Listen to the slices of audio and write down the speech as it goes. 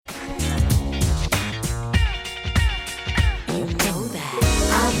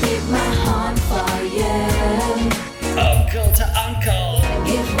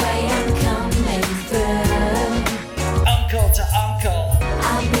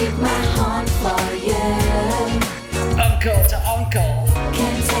leave my heart for you. Uncle to uncle.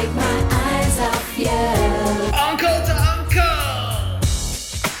 Can't take my eyes off you. Uncle to uncle.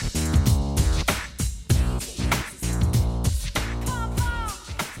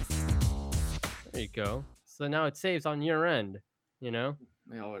 There you go. So now it saves on your end, you know?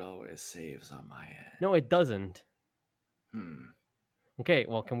 No, it always saves on my end. No, it doesn't. Hmm. Okay,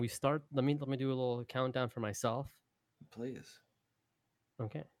 well, can we start? Let me do a little countdown for myself. Please.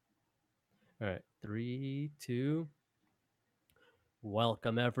 Okay. All right. 3, 2.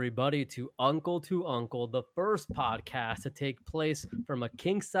 Welcome everybody to Uncle, the first podcast to take place from a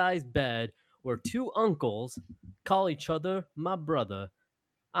king-size bed where two uncles call each other my brother.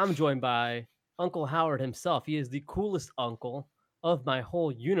 I'm joined by Uncle Howard himself. He is the coolest uncle of my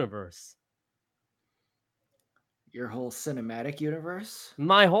whole universe. Your whole cinematic universe?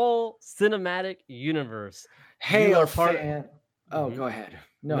 My whole cinematic universe. Hail, are part of- fan. Oh, Mhm. go ahead.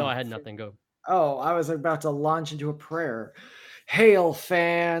 No, I had nothing. Go. Oh, I was about to launch into a prayer. Hail,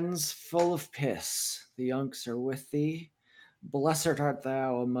 fans full of piss. The unks are with thee. Blessed art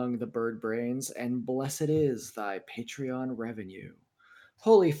thou among the bird brains, and blessed is thy Patreon revenue.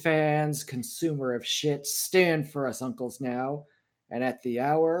 Holy fans, consumer of shit, stand for us uncles now, and at the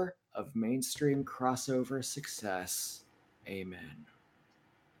hour of mainstream crossover success. Amen.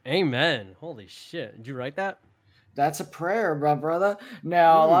 Amen. Holy shit. Did you write that? That's a prayer, my brother.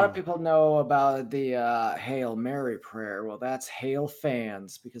 Now, a lot of Hmm. people know about the Hail Mary prayer. Well, that's Hail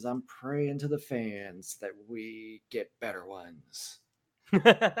Fans, because I'm praying to the fans that we get better ones.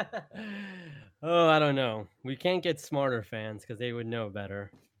 Oh, I don't know. We can't get smarter fans because they would know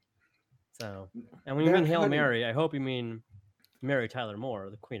better. So, and when you There mean Hail couldn't- Mary, I hope you mean Mary Tyler Moore,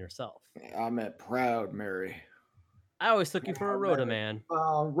 the queen herself. I meant Proud Mary. I always took you for a Rhoda man.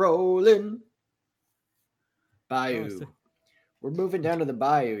 Rolling. Bayou. took- We're moving down to the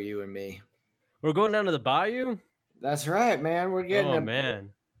bayou, you and me. We're going down to the bayou? That's right, man. We're getting Oh, a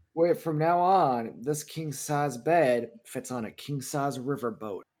man. wait. From now on, this king size bed fits on a king size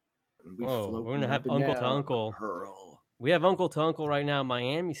riverboat. And we Whoa, float we're gonna have up and Uncle to down Uncle. Pearl. We have Uncle to Uncle right now,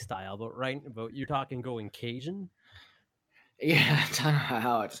 Miami style, but you're talking going Cajun? Yeah, talking about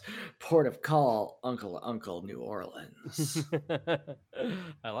how it's port of call, Uncle, New Orleans.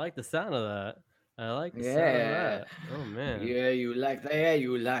 I like the sound of that. I like the sound of Yeah. that. Oh, man. Yeah, you like that? Yeah,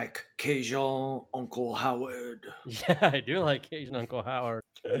 you like Cajun Uncle Howard. Yeah, I do like Cajun Uncle Howard.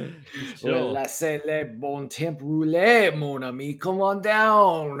 He's chill. Well, I say le bon temps roulé, mon ami. Come on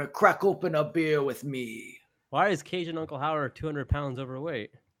down, crack open a beer with me. Why is Cajun Uncle Howard 200 pounds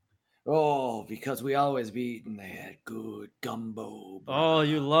overweight? Oh, because we always be eating that good gumbo. Oh,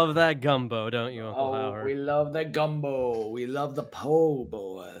 you brother. love that gumbo, don't you, Uncle Oh, Howard? we love the gumbo. We love the po'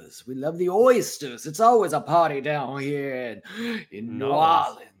 boys. We love the oysters. It's always a party down here in New Nolans.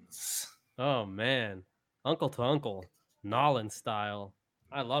 Orleans. Oh, man. Uncle to Uncle. Nolan style.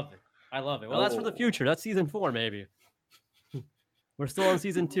 I love it. I love it. Well, that's for the Oh. future. That's season 4, maybe. We're still on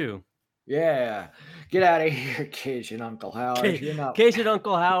season 2. Yeah, get out of here, Cajun Uncle Howard. You're not. Cajun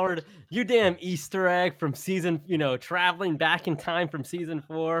Uncle Howard, you damn Easter egg from season, traveling back in time from season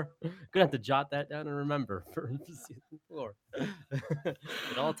 4. Gonna have to jot that down and remember for season 4.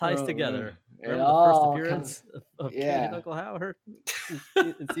 It all ties Oh, together. man. It Remember the all first appearance of Cajun yeah. Uncle Howard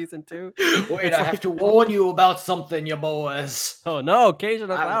in season 2? Wait, It's I have to warn you about something, you boys. Oh no,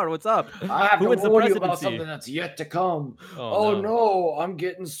 Cajun Uncle I- Howard, what's up? I have Who to wins the warn you about presidency? something that's yet to come. Oh, Oh no, I'm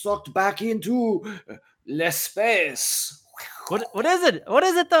getting sucked back into l'espace. What is it? What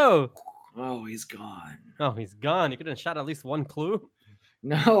is it though? Oh, he's gone. Oh, he's gone. You could have shot at least one clue.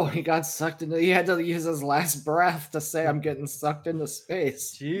 No, he got sucked into. He had to use his last breath to say, "I'm getting sucked into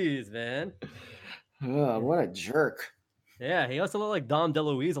space." Jeez, man. What a jerk. Yeah, he also looked like Dom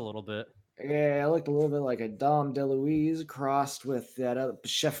DeLuise a little bit. Yeah, I looked a little bit like a Dom DeLuise crossed with that other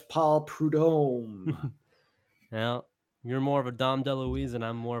Chef Paul Prudhomme. Now, you're more of a Dom DeLuise and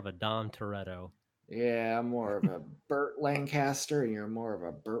I'm more of a Dom Toretto. Yeah, I'm more of a Burt Lancaster, and you're more of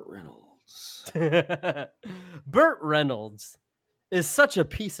a Burt Reynolds. Burt Reynolds is such a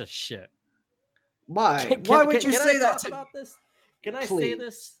piece of shit. Why? Why would you can say I that talk to about this? Can I say Please.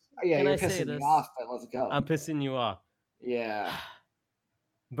 this? Yeah, Can you're I say pissing me this? off, but let's go. I'm pissing you off. Yeah.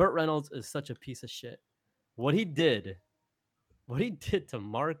 Burt Reynolds is such a piece of shit. What he did to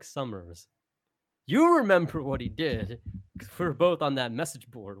Mark Summers. You remember what he did? 'Cause we're both on that message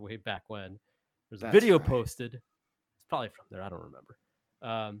board way back when. There's a That's video right. posted. It's probably from there. I don't remember.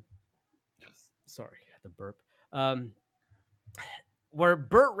 Sorry, I had to burp. Where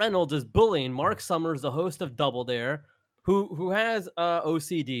Burt Reynolds is bullying Mark Summers, the host of Double Dare, who has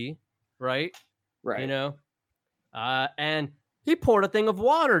OCD, right? Right. You know, and He poured a thing of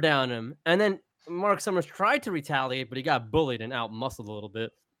water down him, and then Mark Summers tried to retaliate, but he got bullied and out muscled a little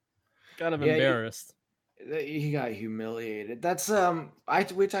bit. Kind of Yeah, embarrassed. he got humiliated. That's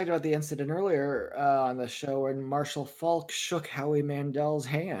we talked about the incident earlier on the show when Marshall Falk shook Howie Mandel's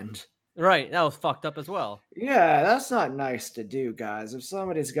hand. Right, that was fucked up as well. Yeah, that's not nice to do, guys. If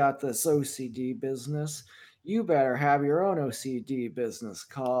somebody's got this OCD business, you better have your own OCD business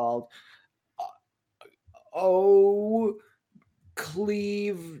called Oh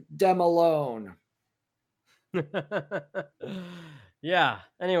Cleve Demalone. Yeah.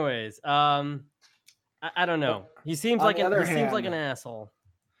 Anyways, I don't know. He seems on like the other he seems like an hand- asshole.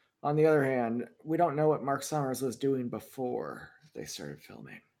 On the other hand, we don't know what Mark Summers was doing before they started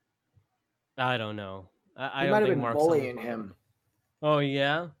filming. I don't know. I He don't might have think been Mark bullying Summers- him. Oh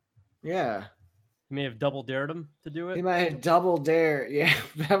yeah, Yeah. he may have double dared him to do He it. might have double dare. Yeah,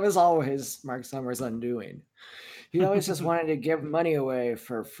 that was always Mark Summers' undoing. He always just wanted to give money away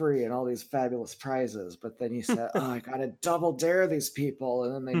for free and all these fabulous prizes, but then he said, "Oh, I gotta double dare these people,"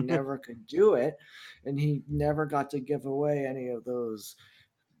 and then they never could do it, and he never got to give away any of those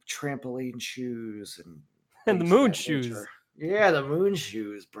trampoline shoes and And the things of moon that shoes. nature. Yeah, the moon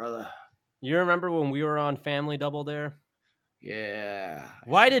shoes, brother. You remember when we were on Family Double Dare? Yeah.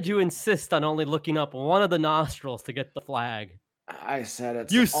 Why did you insist on only looking up one of the nostrils to get the flag? I said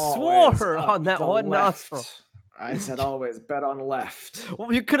it's You always swore up on that the one left. nostril. I said always bet on left.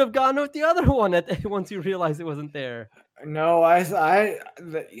 Well, you could have gone with the other one once you realized it wasn't there. No,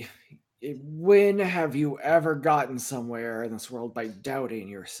 when have you ever gotten somewhere in this world by doubting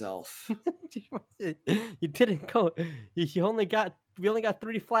yourself? You didn't go. We only got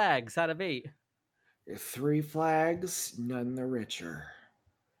 3 flags out of 8. 3 flags, none the richer.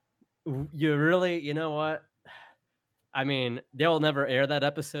 You really, you know what? I mean, they'll never air that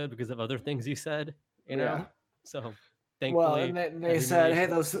episode because of other things you said. You know, Yeah. so thankfully, Well, and they that said, "Hey,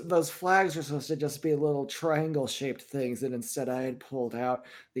 humiliation- those flags are supposed to just be little triangle-shaped things," and instead, I had pulled out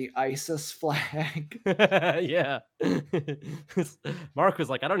the ISIS flag. yeah. Mark was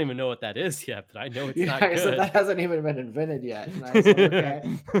like, I don't even know what that is yet, but I know it's not I said good. that hasn't even been invented yet. And I was like,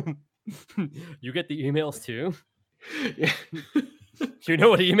 okay. You get the emails too? Yeah. Do you know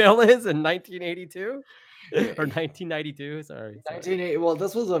what email is in 1982 or 1992? Sorry. 1980. Well,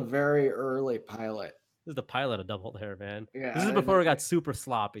 this was a very early pilot. This is the pilot of Double Dare, man. Yeah, This is I before it know. got super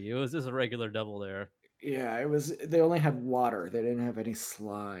sloppy. It was just a regular Double Dare. Yeah, it was. They only had water. They didn't have any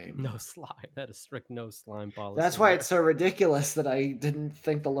slime. No slime. That is strict no slime policy. That's why there. it's so ridiculous that I didn't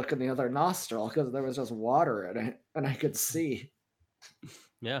think to look in the other nostril because there was just water in it and I could see.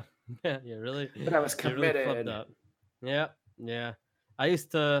 Yeah. Yeah, really. But I was you really flipped committed. up. Yeah, yeah. I've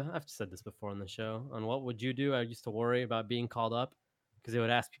said this before on the show. On What Would You Do? I used to worry about being called up because they would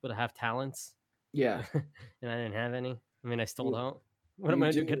ask people to have talents, Yeah. and I didn't have any. I mean, I still You- don't. What am you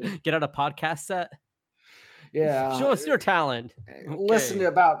I gonna do? Get out a podcast set? Yeah. Show us your talent. Listen to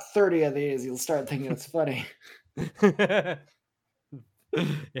Okay. about 30 of these. You'll start thinking it's funny.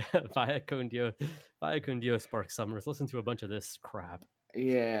 Yeah, Via Con Dios, Spark Summers. Listen to a bunch of this crap.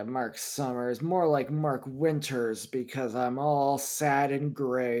 Yeah, Mark Summers. More like Mark Winters because I'm all sad and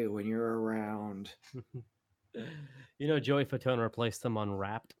gray when you're around. You know, Joey Fatone replaced them on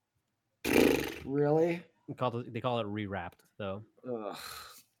Wrapped. Really? They call it Rewrapped, though. Ugh.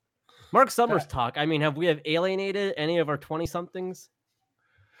 Mark Summers talk. I mean, have we alienated any of our 20-somethings?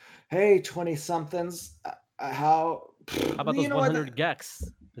 Hey, 20 somethings. How How about you those know what? 100 gex?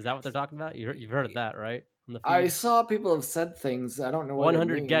 Is that what they're talking about? You've heard of that, right? On the I feed? saw people have said things. I don't know what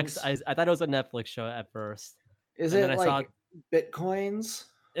 100 it gex. means. I thought it was a Netflix show at first. Is and it then I saw like Bitcoins?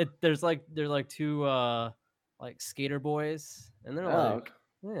 There's like 2 like skater boys, and they're Oh, like,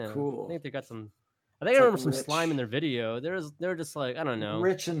 yeah, I cool. think they got some. I It's think I like remember some slime rich. in their video. They're just like, I don't know.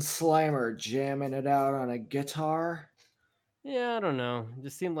 Rich and Slimer jamming it out on a guitar. Yeah, I don't know. It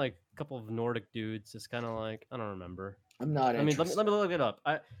just seemed like a couple of Nordic dudes, just kind of like, I don't remember. I'm not I mean, interested. let me look it up.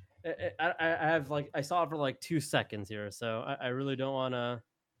 I have like, I saw it for like 2 seconds here, so I really don't want to.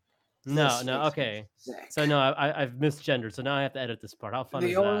 No, This makes me okay. sick. So no, I've misgendered, so now I have to edit this part. How fun is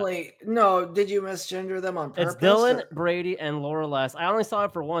The that? only no, did you misgender them on purpose? It's Dylan, or- Brady, and Laura Les. I only saw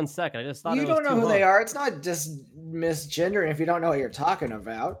it for 1 second. I just thought You it was don't know too who they long. are. It's not just misgendering if you don't know what you're talking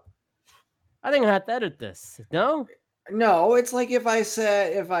about. I think I have to edit this. No, No, it's like if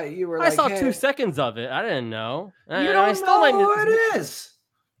you were I like, saw hey, 2 seconds of it. I didn't know. you And I don't still know might who need- it is.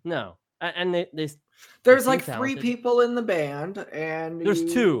 No, and they There's seem like 3 talented. people in the band, and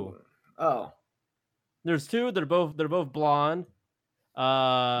There's 2. Oh, There's 2. They're both blonde.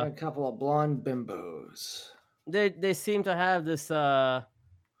 a couple of blonde bimbos. They seem to have this They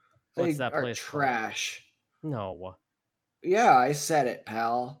what's that are place called? trash. No. Yeah, I said it,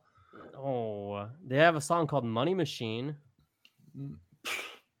 pal. Oh, they have a song called Money Machine. Mm,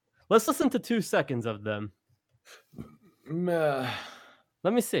 Let's listen to 2 seconds of them. uh,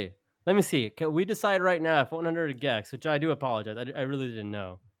 Let me see. Let me see. Can we decide right now if 100 gex, which I do apologize. I really didn't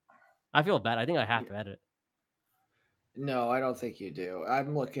know. I feel bad. I think I have to edit. no, I don't think you do.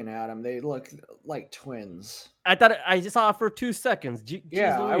 I'm looking at them. They look like twins. I thought I just saw it for 2 seconds. Jeez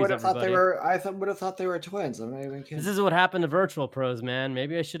Yeah, I Louise, would have thought they everybody. were. Would have thought they were twins. I'm not even kidding. This is what happened to Virtual Pros, man.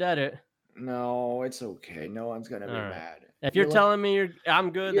 Maybe I should edit. No, it's okay. No one's gonna be All right. mad. If you're telling me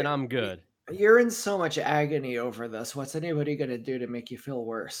I'm good, then you- I'm good. You're in so much agony over this. What's anybody gonna do to make you feel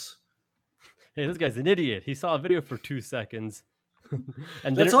worse? Hey, this guy's an idiot. He saw a video for 2 seconds,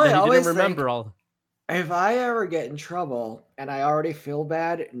 and That's then why I he always didn't remember think- all. If I ever get in trouble and I already feel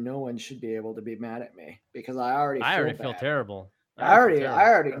bad, no one should be able to be mad at me because I already feel bad. terrible. I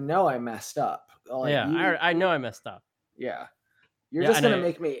already know I messed up. Like, Yeah, I know I messed up. Yeah. You're Yeah, just I gonna know.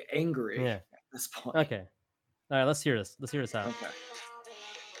 make me angry Yeah. at this point. Okay. All right, let's hear this. Let's hear this out. Okay.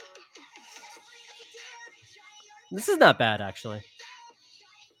 This is not bad, actually.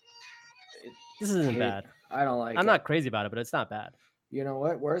 This isn't bad. I don't like I'm it. not crazy about it, but it's not bad. You know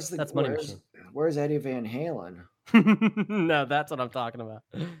what? That's Money Machine. Where's Eddie Van Halen? No, that's what I'm talking about.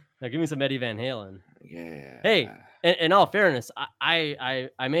 Now, give me some Eddie Van Halen. Yeah. Hey, in all fairness, I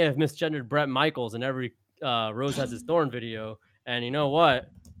may have misgendered Brett Michaels in every Rose Has His Thorn video, and you know what?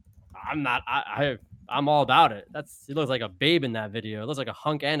 I'm not. I'm all about it. He looks like a babe in that video. It looks like a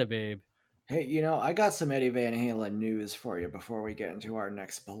hunk and a babe. Hey, I got some Eddie Van Halen news for you before we get into our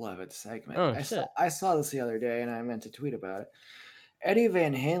next beloved segment. Oh, I saw this the other day and I meant to tweet about it. Eddie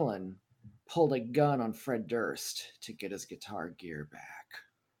Van Halen pulled a gun on Fred Durst to get his guitar gear back.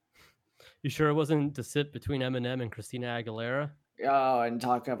 You sure it wasn't to sit between Eminem and Christina Aguilera? Oh, and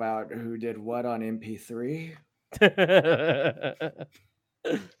talk about who did what on MP3?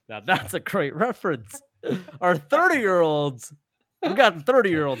 Now that's a great reference. Our 30-year-olds. We got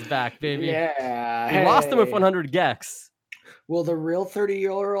 30-year-olds back, baby. Yeah. We lost them with hey. 100 gex. Will the real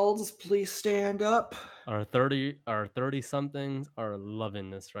 30-year-olds please stand up? Our 30 somethings are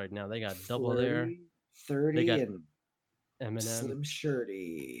loving this right now. They got double there. 30 got and Eminem. Slim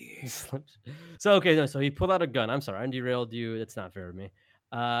Shirty. So okay, no, so he pulled out a gun. I'm sorry, I derailed you. That's not fair to me.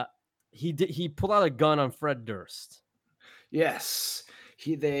 He pulled out a gun on Fred Durst. Yes.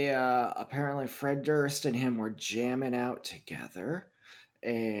 They apparently Fred Durst and him were jamming out together.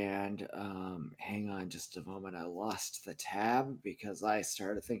 And hang on just a moment. I lost the tab because I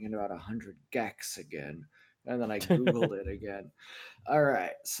started thinking about 100 gex again. And then I Googled it again. All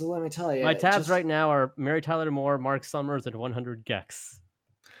right. So let me tell you. My tabs right now are Mary Tyler Moore, Mark Summers, and 100 gex.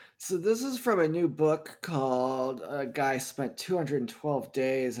 So this is from a new book called A Guy Spent 212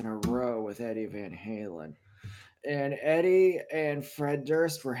 Days in a Row with Eddie Van Halen. And Eddie and Fred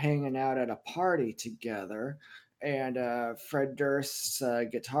Durst were hanging out at a party together. And Fred Durst's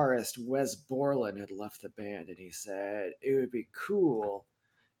guitarist, Wes Borland, had left the band. And he said, it would be cool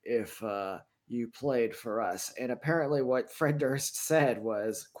if you played for us. And apparently what Fred Durst said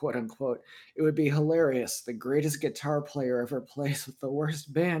was, quote unquote, it would be hilarious. The greatest guitar player ever plays with the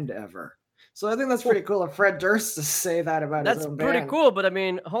worst band ever. So I think that's pretty cool of Fred Durst to say that about his own band. That's pretty cool, but I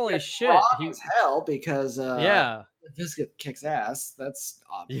mean, holy shit. As hell because yeah. Biscuit kicks ass. That's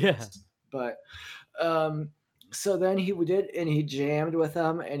obvious. Yeah. But so then he jammed with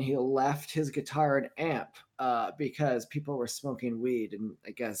them and he left his guitar and amp because people were smoking weed, and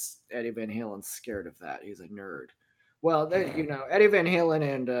I guess Eddie Van Halen's scared of that. He's a nerd. Well, Eddie Van Halen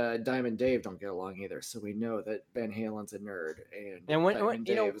and Diamond Dave don't get along either, so we know that Van Halen's a nerd. And when Diamond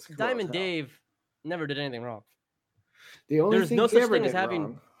you know, Dave is cool as Diamond hell. Dave never did anything wrong. The only There's thing no he such ever thing as did having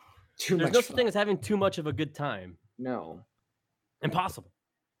wrong, too There's much no such fun. thing as having too much of a good time. No, Impossible.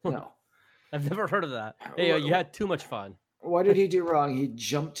 no. I've never heard of that. Hey, you had too much fun. What did he do wrong? He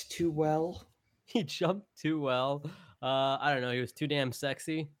jumped too well. He jumped too well. I don't know. He was too damn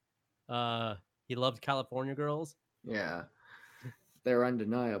sexy. He loved California girls. Yeah, they're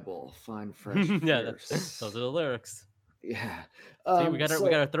undeniable. Fine, fresh. Yeah, fierce. those are the lyrics. Yeah. See, we got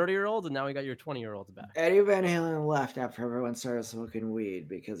our 30-year-olds, and now we got your 20-year-olds back. Eddie Van Halen left after everyone started smoking weed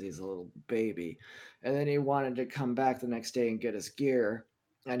because he's a little baby, and then he wanted to come back the next day and get his gear,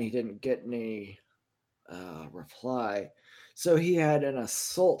 and he didn't get any reply. So he had an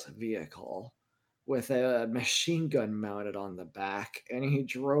assault vehicle with a machine gun mounted on the back, and he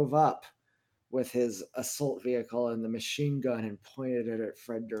drove up with his assault vehicle and the machine gun and pointed it at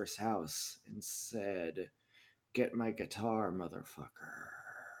Fred Durst's house and said, "Get my guitar, motherfucker."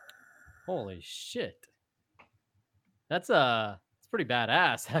 Holy shit. That's pretty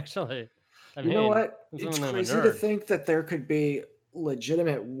badass, actually. I You know mean, what? I'm It's something of a crazy to nerd. think that there could be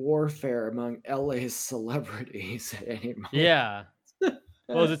legitimate warfare among LA's celebrities at any moment. Yeah.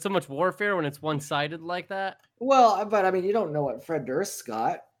 Well, is it so much warfare when it's one-sided like that? Well, but I mean, you don't know what Fred Durst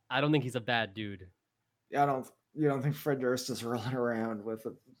got. I don't think he's a bad dude. I don't. You don't think Fred Durst is rolling around with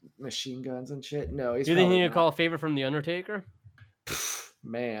machine guns and shit? No, he's You think probably he could not. call a favor from the Undertaker?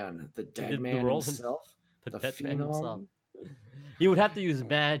 Man, the He dead did the man role himself, The the dead man himself. phenom. He would have to use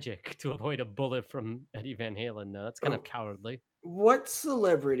magic to avoid a bullet from Eddie Van Halen. No, that's kind of Oh. cowardly. What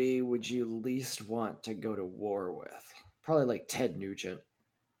celebrity would you least want to go to war with? Probably like Ted Nugent.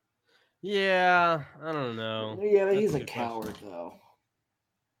 Yeah, I don't know. Yeah, but That's he's a good question. coward though.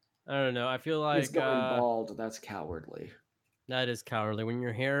 I don't know. I feel He's like going bald. That's cowardly. that is cowardly. When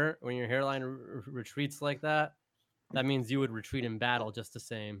your hairline retreats like that, that means you would retreat in battle just the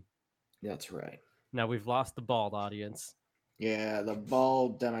same. That's right. Now we've lost the bald audience. Yeah, the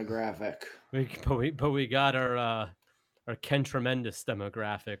bald demographic. But we got our Ken Tremendous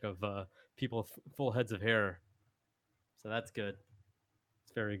demographic of people full heads of hair. So that's good.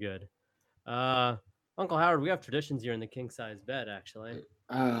 It's very good. Uncle Howard, we have traditions here in the king size bed, actually.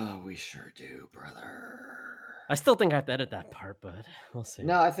 Oh, we sure do, brother. I still think I have to edit that part, but we'll see.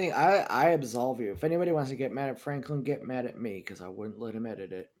 No, I think I absolve you. If anybody wants to get mad at Franklin, get mad at me because I wouldn't let him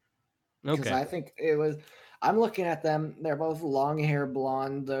edit it. Because Okay. I think it was. I'm looking at them. They're both long hair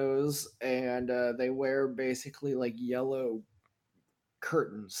blondos, and they wear basically like yellow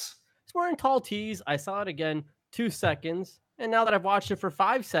curtains. He's wearing tall tees. I saw it again 2 seconds, and now that I've watched it for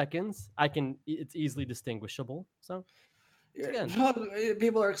 5 seconds, it's easily distinguishable. So again.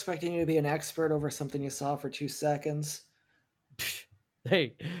 People are expecting you to be an expert over something you saw for 2 seconds.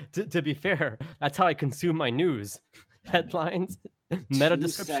 Hey, to be fair, that's how I consume my news. Headlines, meta 2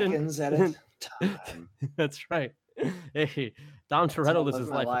 description. seconds at a time. That's right. Hey, Dom how I Toretto lives live his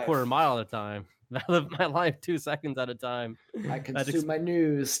my life a life. quarter mile at a time. I live my life 2 seconds at a time. I That consume my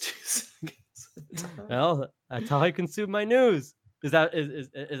news 2 seconds at a time. Well, that's how I consume my news. Is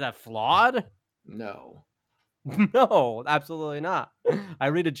that flawed? No. No, absolutely not. I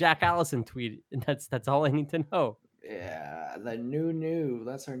read a Jack Allison tweet, and that's all I need to know. Yeah, the new.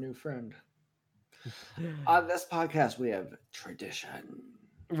 That's our new friend. On this podcast, we have tradition.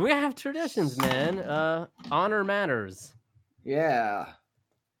 We have traditions, man. Honor matters. Yeah.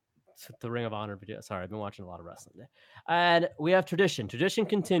 It's the Ring of Honor video. Sorry, I've been watching a lot of wrestling today. And we have tradition. Tradition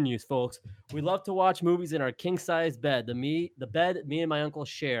continues, folks. We love to watch movies in our king size bed. The bed me and my uncle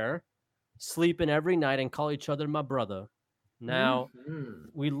share, sleep in every night and call each other my brother. Now, Mhm.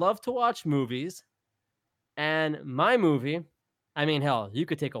 we love to watch movies. And my movie, I mean, hell, you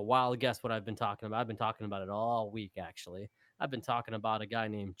could take a wild guess what I've been talking about. I've been talking about it all week, actually. I've been talking about a guy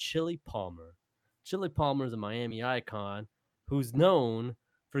named Chili Palmer. Chili Palmer is a Miami icon who's known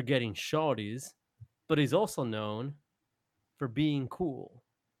for getting shorties, but he's also known for being cool.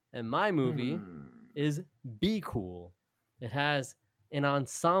 And my movie Hmm. is Be Cool. It has an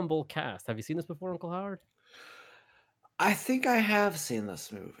ensemble cast. Have you seen this before, Uncle Howard? I think I have seen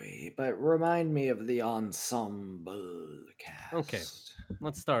this movie, but remind me of the ensemble cast. Okay.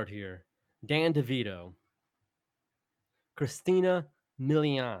 Let's start here. Dan DeVito, Christina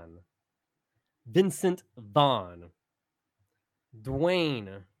Milian, Vincent Vaughn,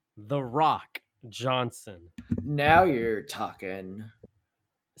 Dwayne The Rock Johnson, Now you're talking.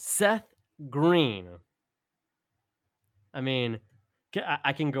 Seth Green. I mean,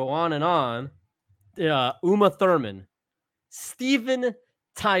 I can go on and on. Uma Thurman, Steven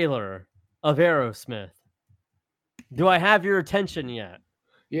Tyler of Aerosmith. Do I have your attention yet?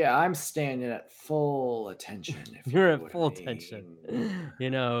 Yeah, I'm standing at full attention. If You're you know at what I full attention. mean. You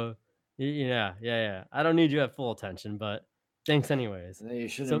know, yeah. I don't need you at full attention, but thanks anyways. You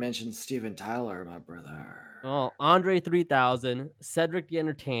should have So- mentioned Steven Tyler, my brother. Oh, Andre 3000, Cedric the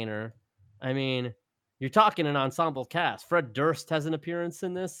Entertainer. I mean, you're talking an ensemble cast. Fred Durst has an appearance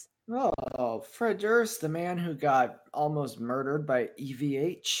in this. Oh, Fred Durst, the man who got almost murdered by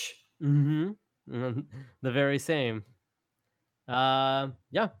EVH. Mm-hmm. The very same.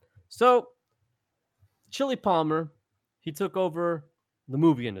 Yeah. So, Chili Palmer, he took over the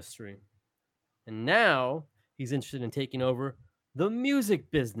movie industry. And now he's interested in taking over the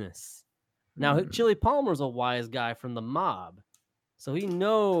music business. Now, Chili Palmer's a wise guy from the mob. So he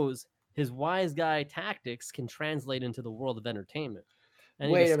knows his wise guy tactics can translate into the world of entertainment. And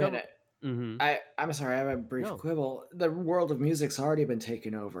he Wait a discovered- minute. Mhm. I'm sorry, I have a brief No. quibble. The world of music's already been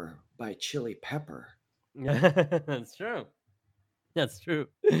taken over by Chili Pepper. That's true. That's true.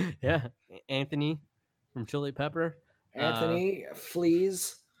 Yeah. Anthony from Chili Pepper. Anthony,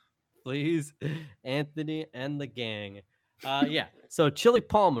 Fleas. Please. Anthony and the gang. Yeah. So Chili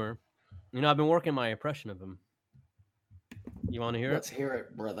Palmer, You know, I've been working my impression of him. You want to hear Let's it? hear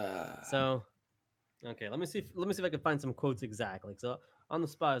it, brother. So, okay, let me see. Let me see if I can find some quotes exactly. So on the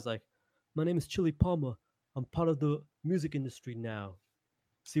spot, it's like, "My name is Chili Palmer. I'm part of the music industry now.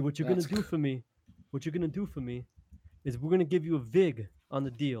 See what you're That's gonna do for me. What you're gonna do for me is we're gonna give you a vig on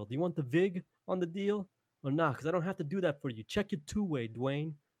the deal. Do you want the vig on the deal or not? Because I don't have to do that for you. Check your two-way,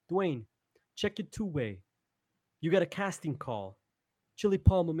 Dwayne. Dwayne, check your two-way. You got a casting call. Chili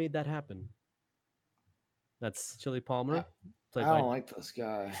Palmer made that happen. That's Chili Palmer, I played don't by. like this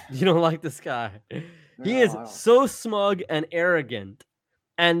guy. You don't like this guy. He No, is I don't. so smug and arrogant,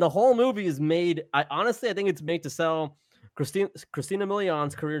 and the whole movie is made. I honestly, I think it's made to sell Christina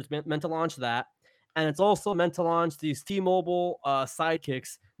Milian's career. It's meant to launch that, and it's also meant to launch these T-Mobile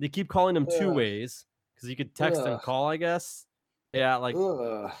sidekicks. They keep calling them two Ugh. ways because you could text and Ugh. call. I guess. Yeah, like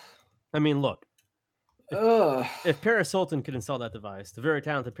Ugh. I mean, look, Ugh. if Paris Hilton could install that device, the very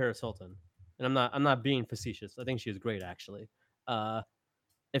talented Paris Hilton, and I'm not being facetious. I think she is great actually.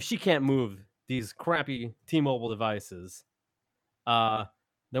 If she can't move these crappy T-Mobile devices, then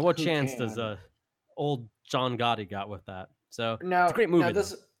what Who chance does can? old John Gotti got with that? So it's a Now, great movie though.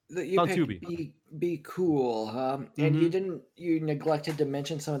 this that It's you on picked Tubi. be cool, and Mm-hmm. you neglected to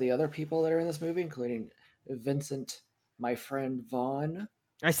mention some of the other people that are in this movie, including Vincent, my friend Vaughn,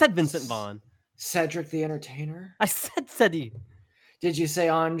 I said Vincent Vaughn. Cedric the Entertainer. I said Seti. Did you say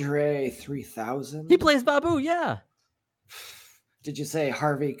Andre 3000? He plays Babu. Yeah. Did you say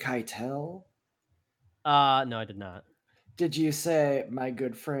Harvey Keitel? No, I did not. Did you say my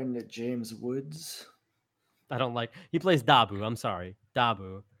good friend James Woods? I don't like. He plays Dabu. I'm sorry,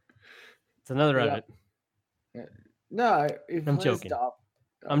 Dabu. It's another Yep. edit. No, he I'm plays joking. Dob.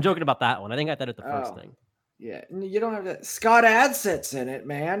 I'm joking about that one. I think I edited the first Oh. thing. Yeah, you don't have to. Scott Adsett's in it,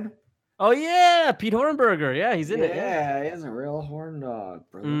 man. Oh yeah, Pete Hornberger. Yeah, he's in it. Yeah. Yeah, he's a real horn dog,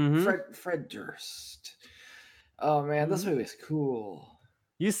 brother. Mhm. Fred Durst. Oh man, this Mhm. movie's cool.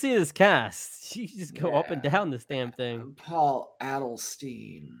 You see this cast? You just go up and Yeah. down this damn thing. Paul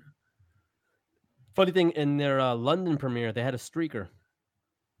Adelstein. Funny thing, in their London premiere, they had a streaker.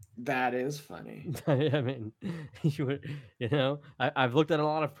 That is funny. I mean, I've looked at a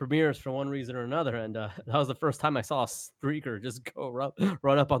lot of premieres for one reason or another, and that was the first time I saw a streaker just go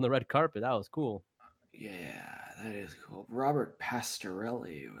run up on the red carpet. That was cool. Yeah, that is cool. Robert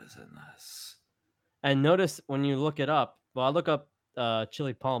Pastorelli was in this. And notice when you look it up, well, I look up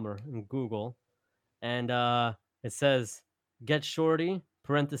Chili Palmer in Google, and it says "Get Shorty"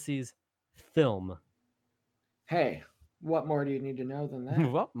 (parentheses) film. Hey, what more do you need to know than that?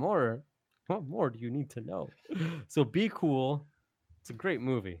 What more? What more do you need to know? So Be Cool. It's a great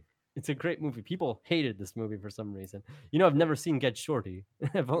movie. It's a great movie. People hated this movie for some reason. You know, I've never seen Get Shorty.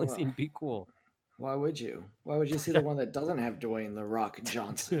 I've only Well, seen Be Cool. Why would you? Why would you see the one that doesn't have Dwayne the Rock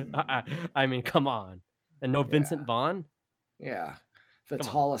Johnson? I mean, come on. And no Vincent Vaughn? Yeah, the Come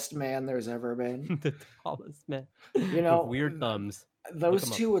on. tallest man there's ever been. The tallest man You know, with weird thumbs. Those him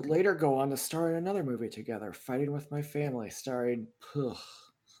up. two would later go on to star in another movie together, Fighting with My Family, starring. Ugh. I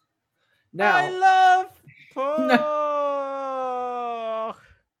Now, love pork.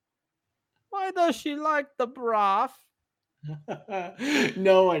 Why does she like the broth?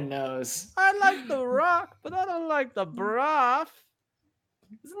 no one knows. I like the rock, but I don't like the broth.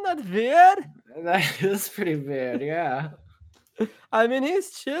 Isn't that weird? That is pretty weird, yeah. I mean,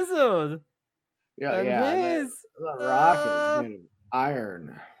 he's chiseled. Yeah, And yeah. he's, The Rock is made of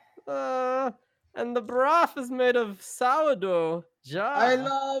iron. and the broth is made of sourdough. I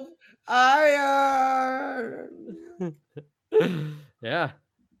love iron. Yeah,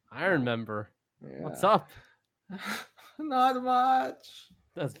 Iron member. Yeah. What's up? Not much.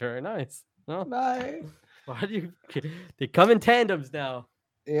 That's very nice. No, Bye. why do you? They come in tandems now.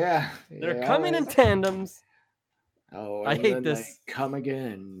 Yeah. They're coming in tandems. Oh, I and hate then they this. come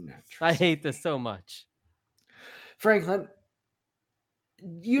again. I hate this so much. Franklin,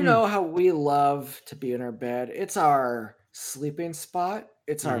 you Mm. know how we love to be in our bed. It's our sleeping spot.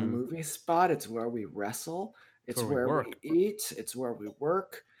 It's our Mhm. movie spot. It's where we wrestle. It's where we where we work. eat. It's where we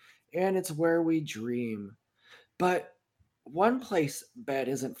work. And it's where we dream. But one place bed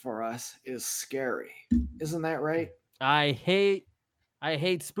isn't for us is scary. Isn't that right? I hate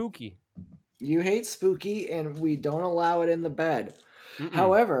spooky. You hate spooky, and we don't allow it in the bed. Mm-mm.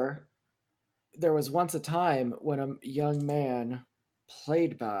 However, there was once a time when a young man,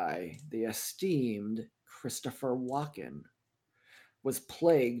 played by the esteemed Christopher Walken, was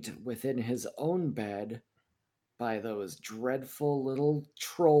plagued within his own bed by those dreadful little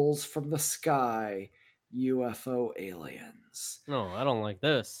trolls from the sky UFO aliens. No, I don't like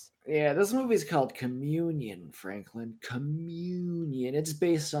this. Yeah, this movie's called Communion, Franklin. Communion. It's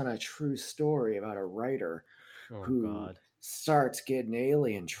based on a true story about a writer Oh who God. starts getting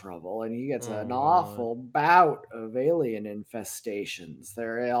alien trouble and he gets Oh, an God. awful bout of alien infestations.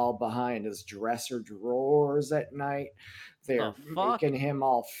 They're all behind his dresser drawers at night. They're fuck? making him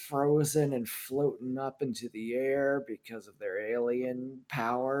all frozen and floating up into the air because of their alien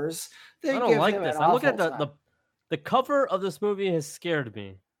powers. They I don't give like him this. an I'm looking at awful the time. the cover of this movie has scared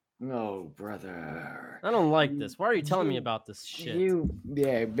me. Oh, brother. I don't like this. Why are you telling me You- about this shit?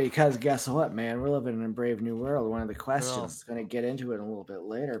 Yeah, because guess what, man? We're living in a brave new world. One of the questions Well. is going to get into it a little bit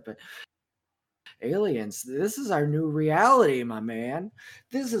later, but aliens, this is our new reality, my man.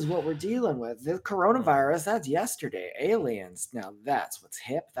 This is what we're dealing with. The coronavirus, that's yesterday. Aliens, now that's what's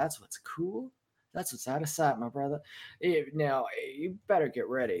hip. That's what's cool. That's what's out of sight, my brother. Now, you better get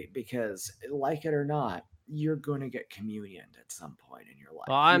ready because, like it or not, you're going to get communioned at some point in your life.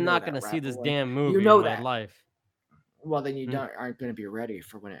 Well, You I'm know not that, gonna see right, this boy? damn movie know in my that. life. Well, then you Hmm. aren't going to be ready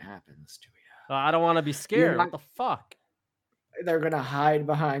for when it happens to you. I don't want to be scared. not- What the fuck? They're going to hide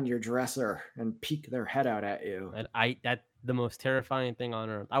behind your dresser and peek their head out at you. That's the most terrifying thing on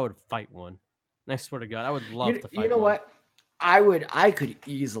earth. I would fight one. I swear to God, I would love to fight You know one. what? I could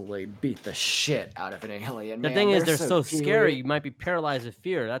easily beat the shit out of an alien. The man. thing is, they're so cute. scary. You might be paralyzed with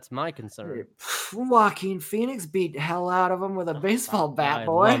fear. That's my concern. Joaquin Phoenix beat hell out of him with a baseball bat, I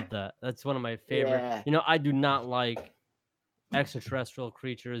boy. love that. That's one of my favorite. Yeah. You know, I do not like extraterrestrial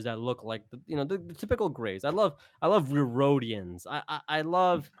creatures that look like the typical Greys. I love Rhodians. I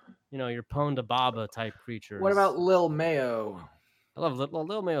love your Ponda Baba type creatures. What about Lil Mayo? I love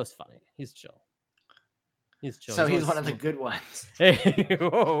Lil Mayo's funny. He's chill. He's chill. So he's always one of the smooth. good ones. Hey,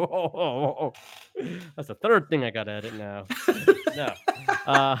 whoa. That's the third thing I gotta edit now.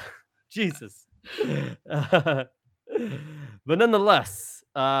 No, Jesus. But nonetheless,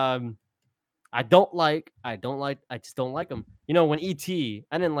 I just don't like him. You know, when E.T.,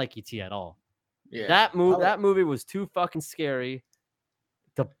 I didn't like E.T. at all. Yeah. That movie was too fucking scary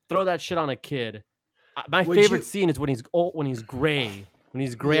to throw that shit on a kid. My Would favorite you- scene is when he's old, when he's gray on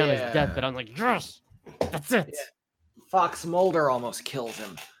his Yeah. deathbed. I'm like, yes, that's it. Fox Mulder almost kills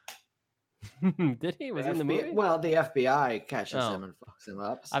him. Did he? Was he in the movie? Well, the FBI catches Oh. him and fucks him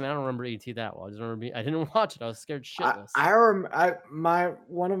up. I mean, I don't remember E.T. that well. I just remember I didn't watch it. I was scared shitless.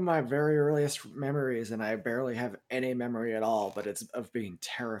 One of my very earliest memories, and I barely have any memory at all, but it's of being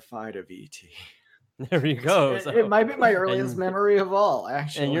terrified of ET. There you go. It might be my earliest and- memory of all,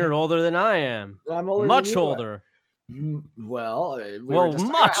 actually. And you're older than I am. I'm older than Much you are. older. Well, Well,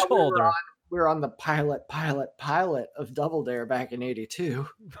 much older. We were on the pilot of Double Dare back in '82.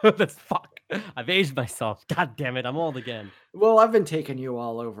 That's fuck. I've aged myself. God damn it. I'm old again. Well, I've been taking you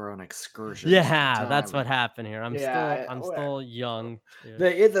all over on excursions. Yeah, that's what happened here. I'm Yeah, still young.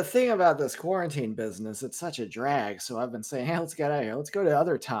 Yeah. The thing about this quarantine business, it's such a drag. So I've been saying, hey, let's get out of here. Let's go to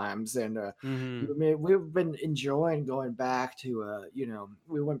other times. And Mhm. we've been enjoying going back to,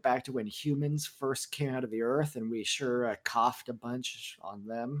 we went back to when humans first came out of the earth, and we sure coughed a bunch on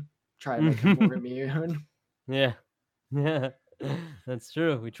them, try to make them more immune. Yeah. Yeah. That's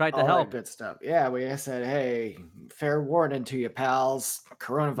true. We tried to All that help. good stuff. Yeah, we said, hey, fair warning to you, pals.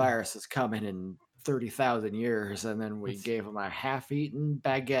 Coronavirus is coming in 30,000 years. And then we gave them a half-eaten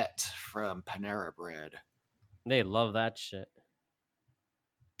baguette from Panera Bread. They love that shit.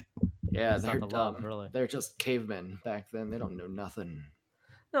 Yeah, It's not they're the dumb. love, really. They're just cavemen back then. They don't know nothing.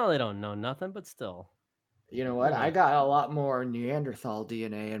 No, they don't know nothing, but still. You know what? Yeah. I got a lot more Neanderthal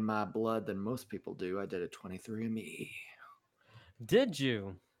DNA in my blood than most people do. I did a 23andMe. Did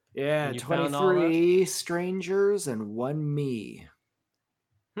you? Yeah, And you found all that? 23 strangers and 1 me.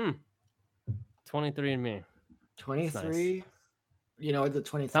 23andMe. 23. You know what the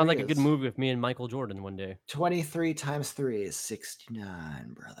 23 Sounds like a is? good movie with me and Michael Jordan one day. 23 times 3 is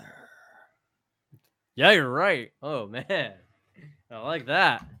 69, brother. Yeah, you're right. Oh man, I like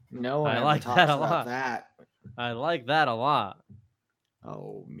that. No one I ever like talks that a about lot. that. I like that a lot.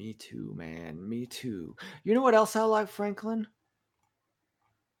 Oh, me too, man. Me too. You know what else I like, Franklin?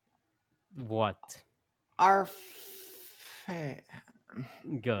 What? Our fan.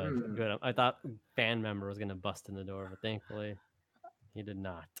 Good, good. I thought fan member was gonna bust in the door, but thankfully he did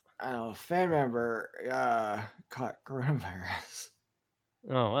not. Oh, fan member caught coronavirus.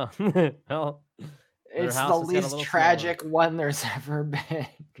 Oh well. Well, their It's the house just got a least little tragic one there's ever been.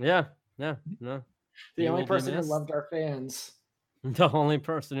 yeah, no. The He only will be person who missed. loved our fans. The only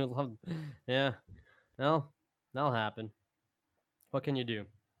person who loved. Yeah. Well, that'll happen. What can you do?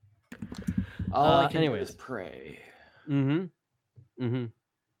 All I can do anyways. is pray. Mm-hmm. Mm-hmm.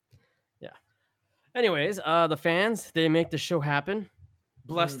 Yeah. Anyways, the fans, they make the show happen.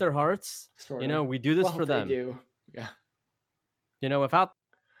 Bless Mm. their hearts. Sort You know, of. we do this Well, for they them. do. Yeah. You know, without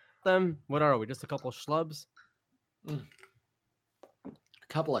them, what are we? Just a couple of schlubs? A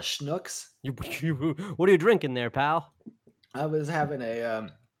couple of schnooks. What are you drinking there, pal? I was having a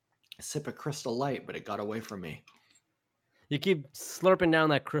sip of Crystal Light, but it got away from me. You keep slurping down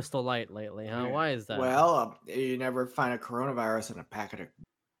that Crystal Light lately, huh? Yeah. Why is that? Well, you never find a coronavirus in a packet of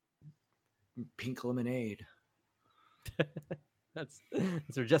pink lemonade. That's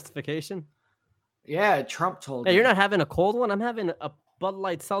your justification. Yeah, Trump told Hey, me. you're not having a cold one. I'm having a Bud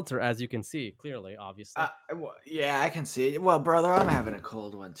Light seltzer, as you can see clearly, obviously. Yeah, I can see it. Well, brother, I'm having a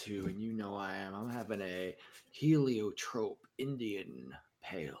cold one too, and you know I am. I'm having a Heliotrope Indian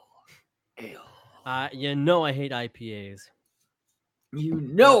Pale Ale. You know I hate IPAs. You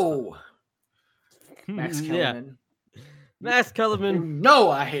know, Max Yeah, Kellerman. Max You Kellerman. know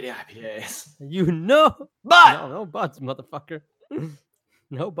I hate IPAs. You know, But no buts, motherfucker.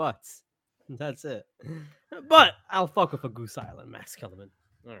 No buts. That's it. But I'll fuck with a Goose Island, Max Kellerman.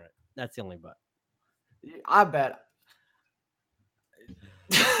 All right, that's the only but. I bet.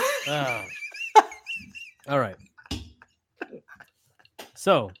 Ah. All right.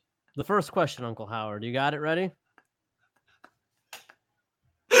 So, the first question, Uncle Howard, you got it ready?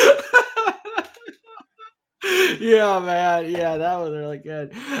 Yeah, man. Yeah, that was really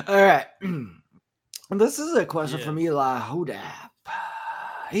good. All right. This is a question from Eli Hodap.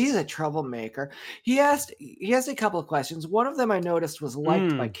 He's a troublemaker. He asked a couple of questions. One of them I noticed was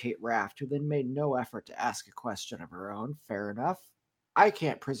liked by Kate Raft, who then made no effort to ask a question of her own. Fair enough. I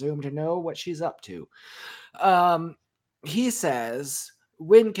can't presume to know what she's up to. He says,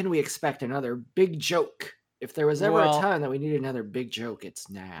 when can we expect another big joke? If there was ever a time that we need another big joke, it's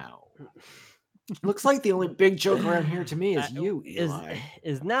now. Looks like the only big joke around here to me is you, Eli.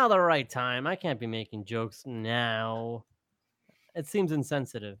 Is now the right time? I can't be making jokes now. It seems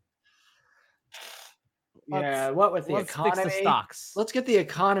insensitive. Yeah, what with the Let's economy? fix the stocks. Let's get the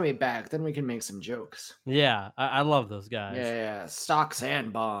economy back, then we can make some jokes. Yeah, I love those guys. Yeah, stocks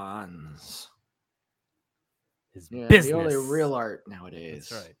and bonds. His Yeah, business. the only real art nowadays.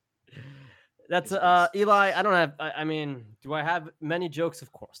 That's right. That's Business. Eli. I don't have. I mean, do I have many jokes?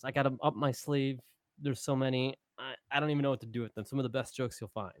 Of course, I got them up my sleeve. There's so many. I don't even know what to do with them. Some of the best jokes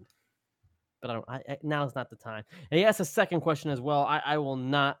you'll find. But I don't. Now's not the time. And he asked a second question as well. I will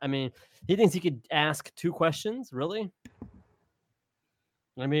not. I mean, he thinks he could ask 2 questions. Really?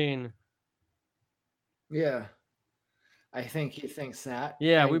 I mean, Yeah. I think he thinks that.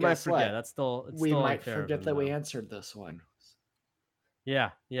 yeah, and we might guess forget. what? That's still. It's We still might unfair of forget him, that we though. answered this one.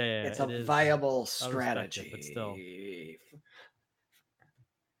 Yeah. It's it a is. viable I respect strategy. it, but still.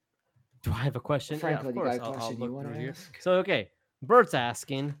 Do I have a question? Franklin, yeah, you of got course. a question you look wanna through here. ask? So, okay. Bert's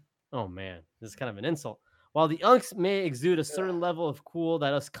asking, oh man, this is kind of an insult. While the unks may exude a certain level of cool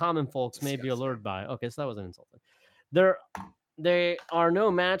that us common folks may be allured by. Okay, so that was an insult. They are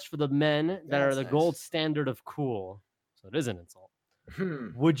no match for the men that are That's the nice. gold standard of cool. So it is an insult. Hmm.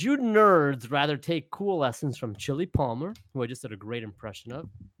 Would you nerds rather take cool lessons from Chili Palmer, who I just did a great impression of,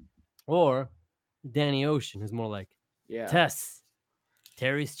 or Danny Ocean, who's more like, Yeah. Tess,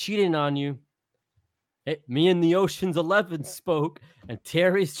 Terry's cheating on you. Hey, me and the Ocean's 11 spoke, and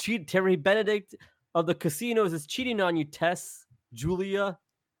Terry Benedict of the casinos is cheating on you, Tess, Julia.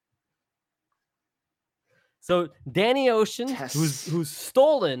 So Danny Ocean, Tess. who's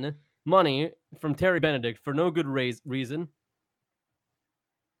stolen money from Terry Benedict for no good reason.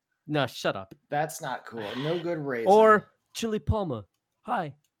 No, shut up. That's not cool. No good reason. Or Chili Palmer.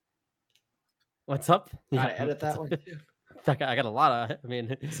 Hi. What's up? Gotta edit that one too. I got a lot of. I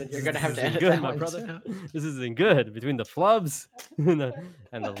mean, So you're gonna have this to isn't edit good, that my one brother. too. This isn't good between the flubs and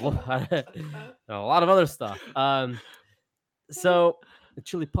a lot of other stuff. So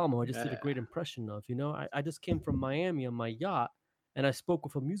Chili Palmer, I just did a great impression of. You know, I just came from Miami on my yacht, and I spoke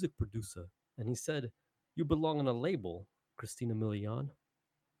with a music producer, and he said, "You belong on a label, Christina Milian."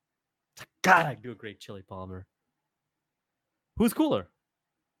 God, I do a great Chili Palmer. Who's cooler?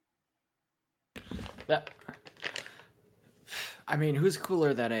 I mean, who's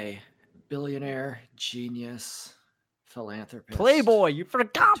cooler than a billionaire, genius, philanthropist? Playboy. You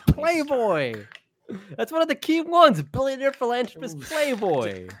forgot Tony Playboy. That's one of the key ones. Billionaire philanthropist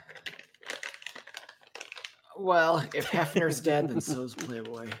Playboy. Well, if Hefner's dead, then so's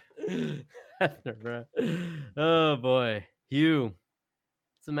Playboy. Hefner, bro. Oh boy, Hugh.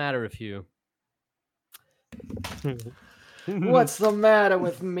 What's the matter with Hugh? What's the matter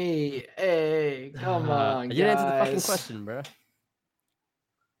with me? Hey, come on, You didn't answer the fucking guys. question, bro.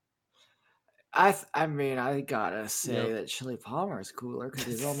 I mean, I gotta say Yep. that Chili Palmer is cooler because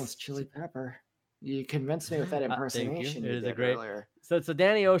he's almost chili pepper. You convinced me with that Thank you. impersonation It you is a did great. earlier. So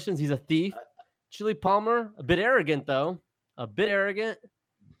Danny Oceans, he's a thief. Chili Palmer, a bit arrogant though, a bit arrogant.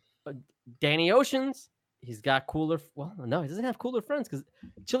 But Danny Oceans, he's got cooler. Well, no, he doesn't have cooler friends because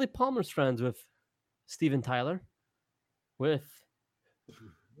Chili Palmer's friends with Steven Tyler, with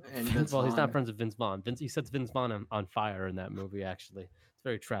And Vince well, he's not Vaughn. friends with Vince Vaughn. He sets Vince Vaughn on fire in that movie. Actually, it's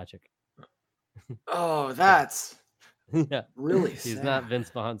very tragic. Oh, that's Yeah, really he's sad. not Vince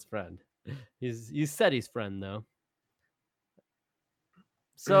Vaughn's friend. You said he's friend though.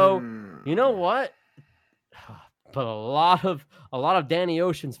 So you know what? But a lot of Danny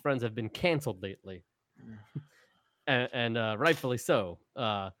Ocean's friends have been canceled lately, and rightfully so.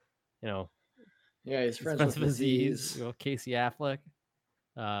 You know, Yeah, he's he's friends friends with with Aziz, Aziz, Casey Affleck.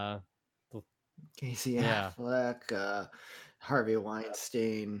 Casey Yeah. Affleck, Harvey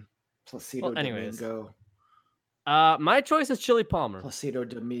Weinstein, Placido Well, anyways. Domingo, My choice is Chili Palmer. Placido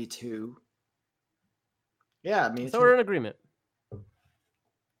de Me Too. Yeah, me So too. we're in agreement.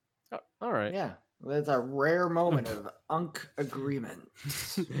 All right. Yeah, that's a rare moment of unk agreement.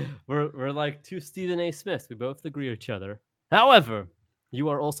 we're like two Stephen A. Smiths. We both agree with each other. However, you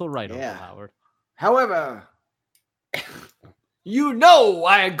are also right, Yeah. Uncle Howard. However, you know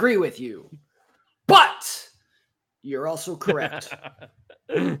I agree with you, but you're also correct.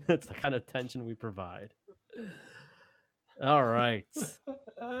 That's the kind of tension we provide. All right.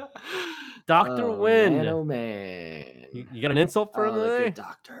 Dr. Oh, Wynn. man, oh man. You got an insult for him the today? good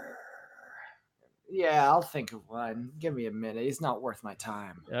doctor. Yeah, I'll think of one. Give me a minute. He's not worth my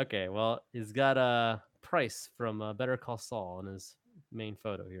time. Okay, well, he's got a Price from Better Call Saul in his main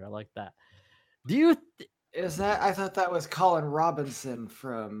photo here. I like that. Do you? Is that? I thought that was Colin Robinson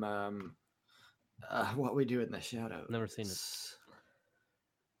from What We Do in the Shadows. Never seen it.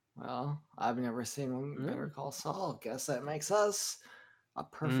 Well, I've never seen one. Better Call Saul. Guess that makes us a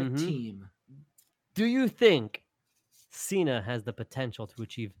perfect team. Do you think Cena has the potential to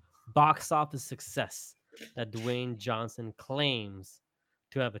achieve box office success that Dwayne Johnson claims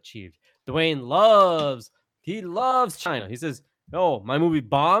to have achieved? Dwayne loves China. He says, "Oh, my movie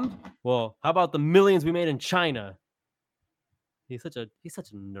bombed. Well, how about the millions we made in China?" He's such a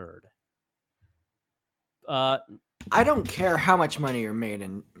nerd. I don't care how much money you're made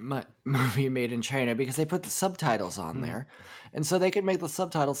in movie made in China because they put the subtitles on there, and so they can make the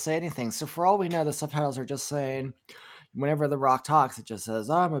subtitles say anything. So for all we know, the subtitles are just saying, whenever The Rock talks, it just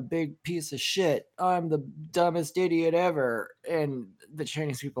says, "I'm a big piece of shit. I'm the dumbest idiot ever," and the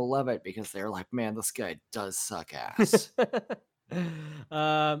Chinese people love it because they're like, "Man, this guy does suck ass."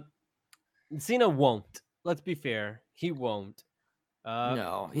 Cena won't. Let's be fair. He won't.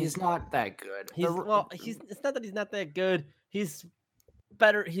 No, he's not that good. It's not that he's not that good. He's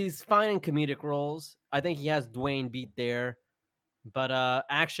better. He's fine in comedic roles. I think he has Dwayne beat there, but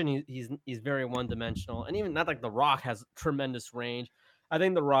action he's very one dimensional. And even not like The Rock has tremendous range. I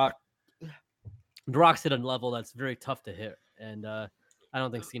think The Rock's hit a level that's very tough to hit, and I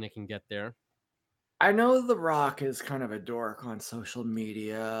don't think Cena can get there. I know The Rock is kind of a dork on social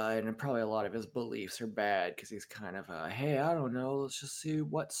media, and probably a lot of his beliefs are bad because he's kind of a, hey, I don't know, let's just see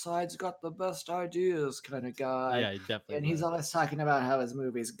what side's got the best ideas kind of guy. Yeah, he definitely. And he's always talking about how his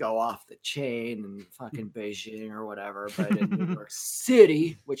movies go off the chain in fucking Beijing or whatever, but in New York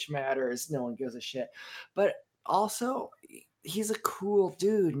City, which matters, no one gives a shit. But also, he's a cool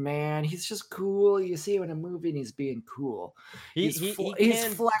dude, man. He's just cool. You see him in a movie and he's being cool. He's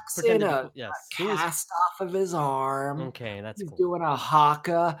flexing a cast off of his arm. Okay, that's he's cool. doing a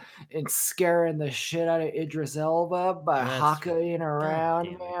haka and scaring the shit out of Idris Elba by hakaing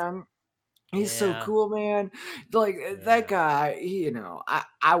around, man. He's so cool, man. Like that guy,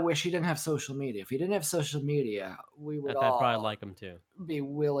 I wish he didn't have social media. If he didn't have social media, we would all probably like him too. Be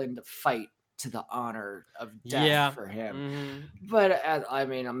willing to fight to the honor of death for him. But I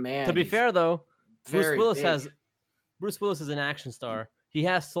mean, a man. To be fair though, Bruce Willis is an action star. He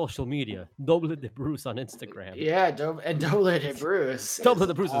has social media. Double de Bruce on Instagram. Yeah, Double de Bruce. Double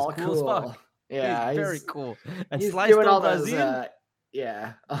de Bruce is cool as fuck. Yeah, he's very cool. And he's Slice doing Stone all those. Brazil.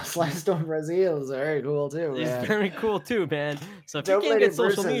 Slice Stone Brazil is very cool too. He's man. very cool too, man. So if you can't get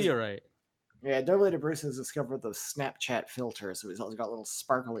social media right. Yeah, Double de Bruce has discovered those Snapchat filters, so he's got little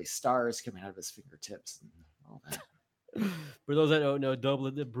sparkly stars coming out of his fingertips and all that. For those that don't know,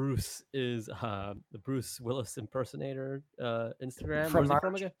 Double de Bruce is the Bruce Willis impersonator Instagram. From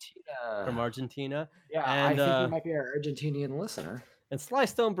Argentina. From Argentina. Yeah, and, I think he might be our Argentinian listener. And Sly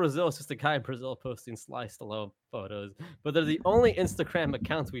Stone Brazil is just a guy in Brazil posting Sly Stallone photos. But they're the only Instagram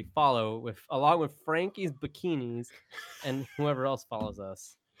accounts we follow, along with Frankie's Bikinis and whoever else follows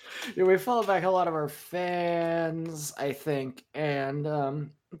us. Yeah, we follow back a lot of our fans, I think, and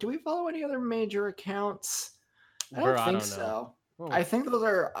Do we follow any other major accounts? I Bro, don't I think don't know. so. Oh, I think those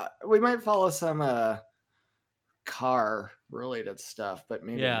are. We might follow some car related stuff, but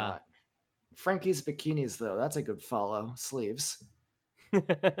maybe Yeah. not. Frankie's bikinis, though, that's a good follow. Sleeves.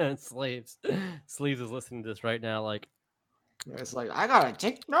 Sleeves. Sleeves is listening to this right now. Like, It's like I gotta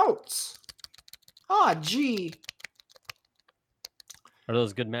take notes. Ah, gee. are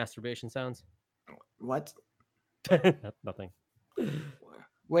those good masturbation sounds? What? Nothing.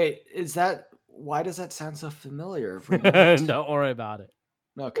 Wait, is that? Why does that sound so familiar? Remote? Don't worry about it.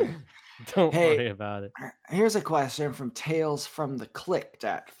 Okay. Don't Hey. worry about it. Here's a question from Tales from the Clicked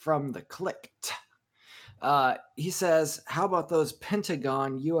at From the Clicked. He says, "How about those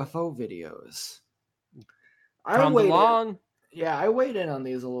Pentagon UFO videos?" Come along. Yeah, I weighed in on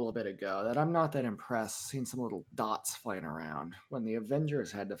these a little bit ago. That I'm not that impressed. Seeing some little dots flying around when the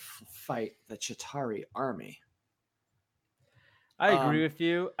Avengers had to fight the Chitauri army. I agree with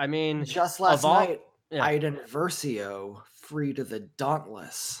you. I mean, Just last of all- night, yeah. Iden Versio freed the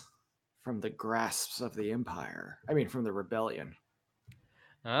Dauntless from the grasps of the Empire. I mean, from the rebellion.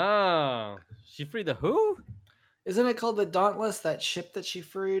 Oh, she freed the who? Isn't it called the Dauntless, that ship that she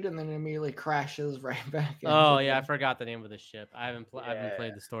freed and then immediately crashes right back? Oh into yeah, I the- forgot the name of the ship. I haven't Yeah.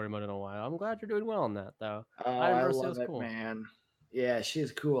 played the story mode in a while. I'm glad you're doing well on that though. Oh, Iden I Versio's love it, cool. man. Yeah,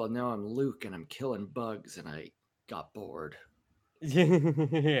 she's cool. Now I'm Luke and I'm killing bugs and I got bored.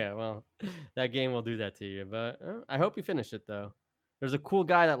 Yeah, well, that game will do that to you. But I hope you finish it though. There's a cool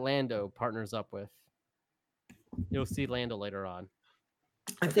guy that Lando partners up with. You'll see Lando later on.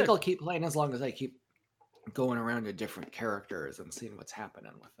 I Okay. think I'll keep playing as long as I keep going around to different characters and seeing what's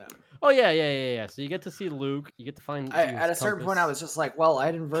happening with them. Oh yeah. So you get to see Luke. You get to find. At a certain point, I was just like, well,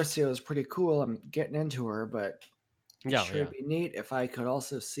 Iden Versio is pretty cool. I'm getting into her, but Yeah, sure, it'd be neat if I could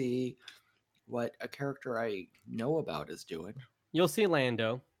also see what a character I know about is doing. You'll see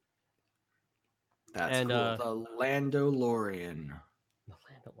Lando. That's And, cool. The Landolorian. The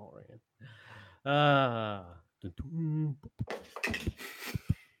Landalorian.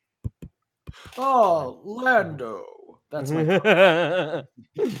 Oh, Lando. That's my.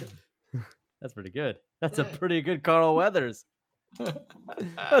 That's pretty good. That's a pretty good Carl Weathers.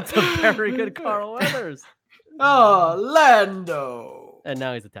 That's a very good Carl Weathers. Oh, Lando. And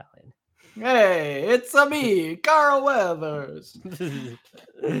now he's Italian. Hey, it's a me, Carl Weathers.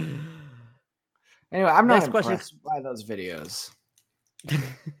 Anyway, I'm not Next question. impressed by those videos.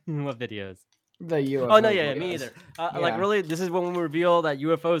 What videos? The UFO. Oh no, yeah, me videos. either. Like Yeah. really, this is when we reveal that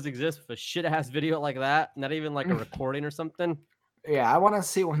UFOs exist with a shit ass video like that. Not even like a recording or something. Yeah, I want to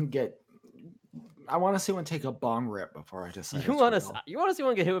see one take a bong rip before I decide. You it's want real. to see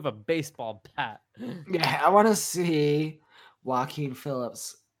one get hit with a baseball bat? Yeah, I want to see Joaquin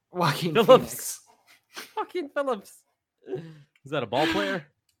Phoenix. Phillips. Joaquin Phillips. Is that a ball player?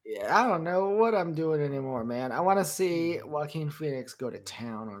 Yeah, I don't know what I'm doing anymore, man. I want to see Joaquin Phoenix go to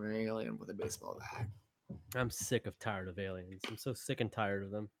town on an alien with a baseball bat. I'm tired of aliens. I'm so sick and tired of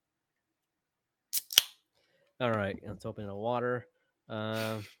them. All right, let's open the water.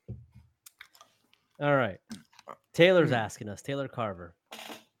 All right. Taylor's asking us, Taylor Carver.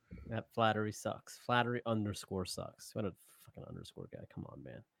 That flattery sucks. Flattery _ sucks. What a fucking underscore guy. Come on,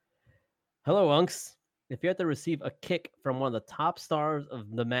 man. Hello, Unks. If you had to receive a kick from one of the top stars of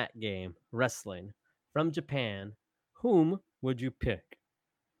the mat game, wrestling, from Japan, whom would you pick?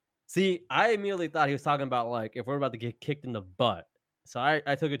 See, I immediately thought he was talking about like if we're about to get kicked in the butt. So I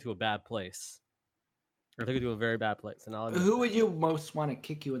took it to a bad place. I took it to a very bad place. And Who would you most want to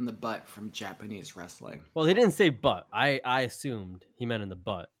kick you in the butt from Japanese wrestling? Well, he didn't say butt. I assumed he meant in the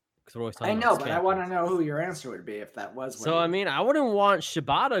butt. Because we're always talking I about know, but I want to spankings. know who your answer would be if that was. So I mean, I wouldn't want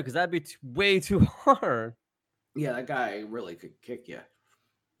Shibata because that'd be way too hard. Yeah, that guy really could kick you.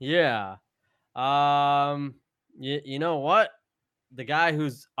 Yeah. You know what? The guy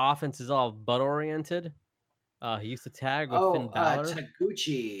whose offense is all butt oriented. He used to tag with Finn Balor.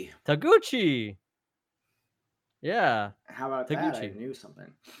 Taguchi. Taguchi. Yeah. How about that? I Taguchi. knew something.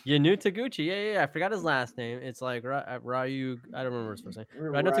 You knew Taguchi. Yeah. I forgot his last name. It's like Ryu. I don't remember his first name.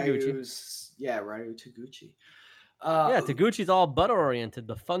 But I know Taguchi. Yeah, Ryu Taguchi. Yeah, Taguchi's all butt oriented.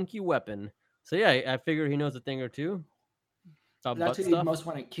 The funky weapon. So yeah, I figure he knows a thing or two about That's butt who you stuff. most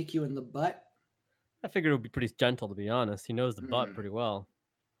want to kick you in the butt. I figured it would be pretty gentle, to be honest. He knows the butt pretty well.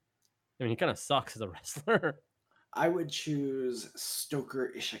 I mean, he kind of sucks as a wrestler. I would choose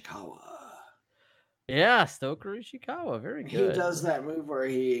Stoker Ishikawa. Yeah, Stoker Ishikawa. Very good. He does that move where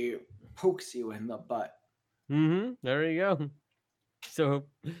he pokes you in the butt. Mm-hmm. There you go. So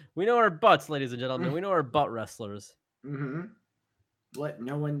we know our butts, ladies and gentlemen. We know our butt wrestlers. Mm-hmm. Let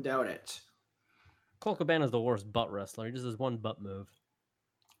no one doubt it. Cole Cabana's the worst butt wrestler. He just does one butt move.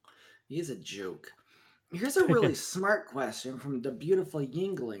 He's a joke. Here's a really smart question from the beautiful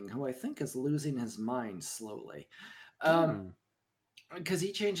Yingling, who I think is losing his mind slowly. Hmm. Because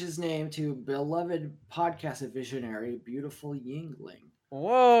he changed his name to beloved podcast visionary, beautiful Yingling.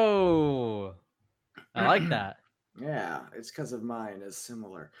 Whoa. I like that. Yeah, it's because of mine is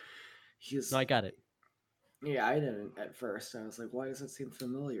similar. He's No, I got it. yeah, I didn't at first. I was like, why does it seem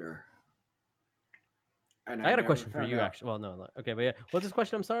familiar? And I got a never question for found you, out. actually. Well, no. Okay, but yeah. What's this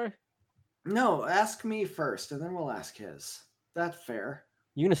question? I'm sorry. No, ask me first, and then we'll ask his. That's fair.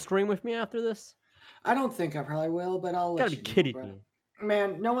 You gonna stream with me after this? I don't think I probably will, but I'll let Gotta be you know, kidding bro. me.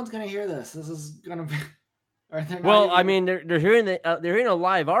 Man, no one's gonna hear this. This is gonna be. Or they're not Well, I even- mean, they're hearing they're hearing a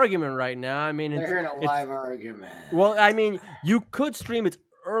live argument right now. I mean, they're hearing a it's- live argument. Well, I mean, you could stream it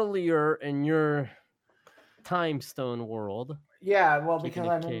earlier in your time stone world. Yeah, well, Keeping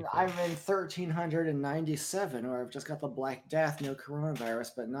because it I'm kayfabe. in 1397, or I've just got the Black Death, no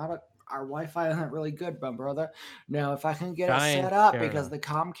coronavirus, but our Wi-Fi isn't really good, my brother. Now, if I can get it Fine, set up fair because enough. the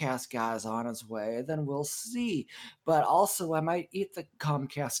Comcast guy is on his way, then we'll see. But also, I might eat the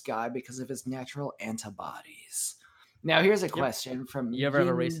Comcast guy because of his natural antibodies. Now, here's a question from You ever have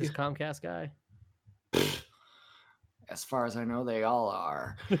a Ying- racist Comcast guy? As far as I know, they all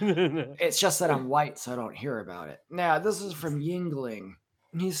are. It's just that I'm white, so I don't hear about it. Now, this is from Yingling.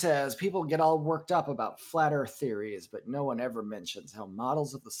 He says people get all worked up about flat earth theories, but no one ever mentions how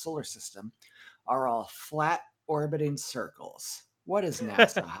models of the solar system are all flat orbiting circles. What is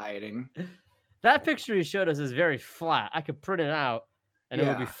NASA hiding? That picture you showed us is very flat. I could print it out and it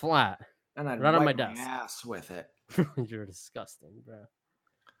would be Yeah. flat. And I'd Right on my wipe my desk. ass with it. You're disgusting, bro.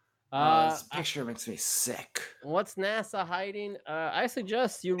 This picture makes me sick. What's NASA hiding? I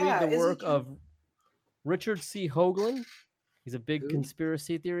suggest you read Yeah, the isn't work he- of Richard C. Hoagland. He's a big Who?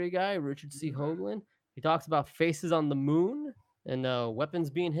 conspiracy theory guy. Richard C. Mhm. Hoagland. He talks about faces on the moon and weapons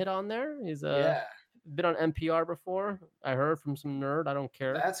being hit on there. He's Yeah, been on NPR before. I heard from some nerd. I don't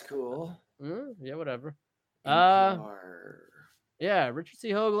care. that's cool. Yeah, whatever. NPR. Yeah, Richard C.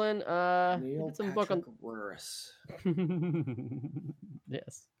 Hoagland. He Neil did some book on. Patrick Warris.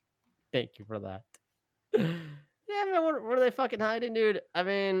 Yes. Thank you for that. Yeah, man, what are they fucking hiding, dude? I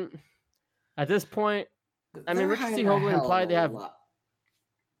mean, at this point, I mean, They're Richard C. hiding a Hoagland hell of implied they a have. lot.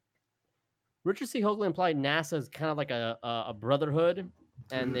 Richard C. Hoagland implied NASA is kind of like a brotherhood,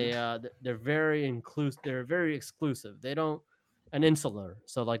 and they're very inclusive. They're very exclusive. They don't an insular,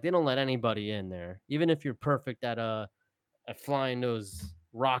 so like they don't let anybody in there, even if you're perfect at flying those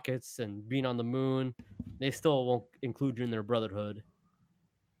rockets and being on the moon. They still won't include you in their brotherhood.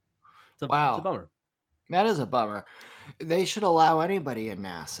 It's a Wow. bummer. That is a bummer. They should allow anybody in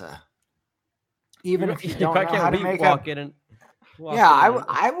NASA, even if you don't Why know can't how to we make walk a. in and walk Yeah, in and-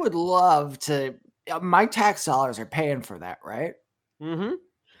 I would love to. My tax dollars are paying for that, right? Mhm.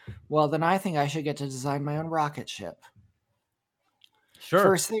 Well, then I think I should get to design my own rocket ship.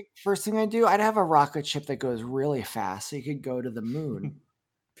 Sure. First thing I do, I'd have a rocket ship that goes really fast, so you could go to the moon.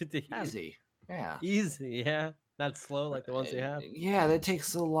 Yeah, Easy, yeah. Easy, yeah. Not slow like the ones they have. Yeah, that takes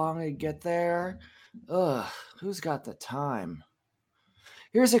so long to get there. Ugh, who's got the time?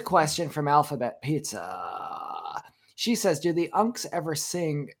 Here's a question from Alphabet Pizza. She says, do the Unks ever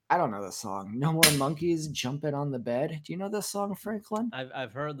sing, I don't know the song, No More Monkeys Jumping on the Bed? Do you know this song, Franklin?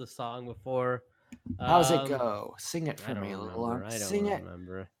 I've heard the song before. How's it go? Sing it I for don't me, little remember. Unk. I don't Sing it.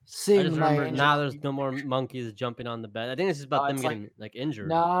 remember. I Sing just my remember angel. now there's no more monkeys jumping on the bed. I think it's just about Oh, them it's like, getting like injured.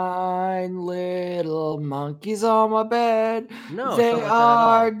 9 little monkeys on my bed. No, it's They not like that at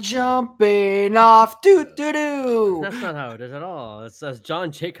are all. jumping off. Doo doo doo. That's not how it is at all. That's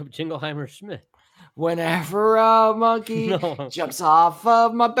John Jacob Jingleheimer Schmidt. Whenever a monkey No. jumps off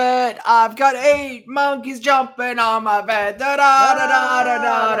of my bed, I've got 8 monkeys jumping on my bed. Da da da da da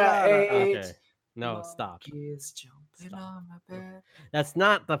da da. 8 Okay. No, stop. monkeys jumping Stop. on my bed. That's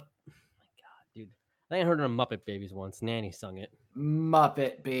not the. Oh my God, dude. I think I heard it on Muppet Babies once. Nanny sung it.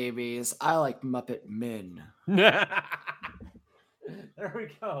 Muppet babies. I like Muppet men. There we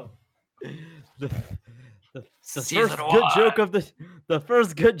go. The Season first good one. joke of the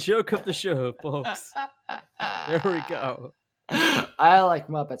first good joke of the show, folks. There we go. I like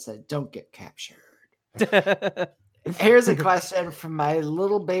Muppets that don't get captured. Here's a question from my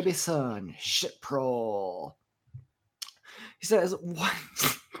little baby son, Shitprol. He says, "What?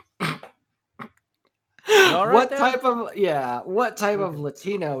 all right what there? type of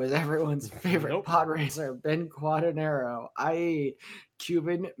Latino is everyone's favorite Nope. pod racer? Ben Quadanero, i.e.,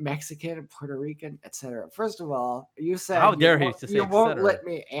 Cuban, Mexican, Puerto Rican, etc." First of all, you said How dare you he won't- to say you won't etc. let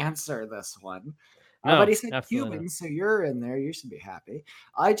me answer this one. No, But he said absolutely Cuban, not. so you're in there. You should be happy.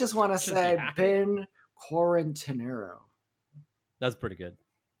 I just want to Should be say happy. Ben Quarantinero. That's pretty good.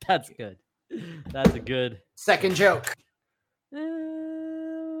 That's good. That's a good. Second joke.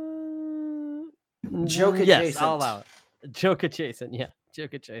 Joke Yes, I'll adjacent. allow it. Joke adjacent. Yeah,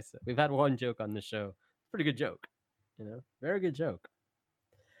 joke adjacent. We've had one joke on the show. Pretty good joke. Very good joke.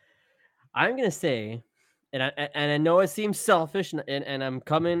 I'm gonna say, and I know it seems selfish, and I'm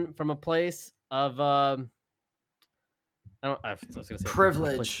coming from a place of I was gonna say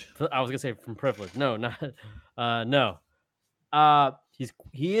Privilege. I was gonna say from privilege. No, not no.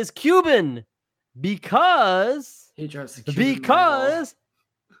 He is Cuban because He drives the Cuban Mile. because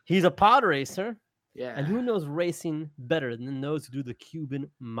he's a pod racer, Yeah. and who knows racing better than those who do the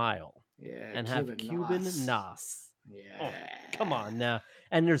Cuban Mile Yeah. and have Cuban nos. Yeah. Come on now,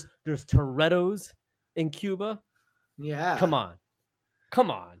 and there's Torettos in Cuba. Yeah. Come on.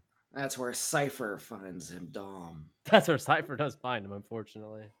 That's where Cypher finds him, Dom. That's where Cypher does find him,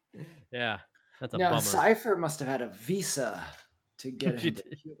 unfortunately. Yeah, that's a Now, bummer. Cypher must have had a visa to get She him to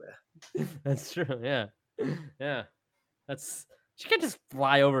did. Cuba. That's true. Yeah, yeah. She can't just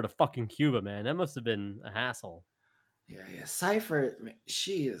fly over to fucking Cuba, man. That must have been a hassle. Yeah. Cypher,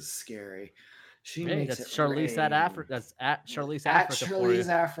 she is scary. She Hey, makes that's it Charlize at rain. Africa. That's at Charlize At Africa for you. Charlize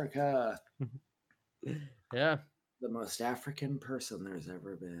Africa. Yeah. The most African person there's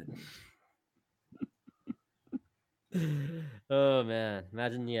ever been. Oh man,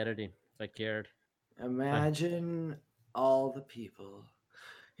 imagine the editing if I cared. Imagine all the people.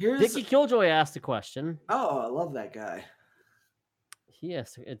 Here's Dickie Killjoy asked a question. Oh, I love that guy.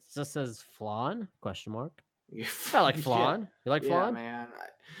 Yes, it just says flan? Question mark. You I like flan. You like Yeah, flan? man.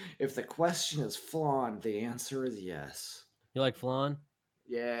 If the question is flan, the answer is yes. You like flan?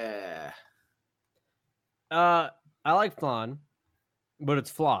 Yeah. I like flan, but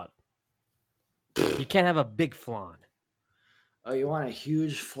it's flawed. You can't have a big flan. Oh, you want a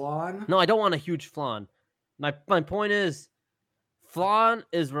huge flan? No, I don't want a huge flan. My point is, flan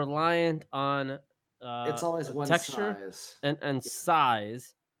is reliant on It's always one texture size. and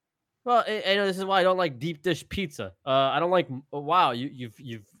size. Well, I know this is why I don't like deep dish pizza. I don't like. Wow,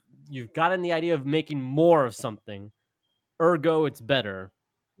 you've gotten the idea of making more of something. Ergo, it's better.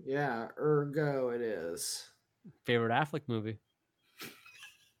 Yeah, ergo it is. Favorite Affleck movie.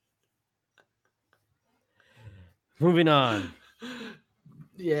 Moving on.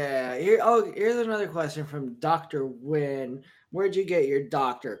 Yeah. Here's another question from Dr. Wynn. Where'd you get your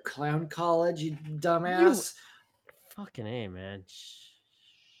doctor? Clown college, you dumbass? Fucking A, man.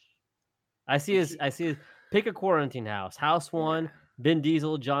 I see his. Pick a quarantine house. House 1, Vin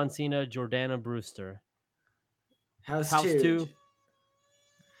Diesel, John Cena, Jordana Brewster. House House 2.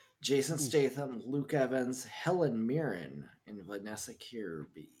 Jason Statham, Luke Evans, Helen Mirren, and Vanessa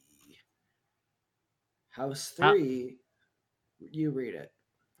Kirby. House 3, you read it.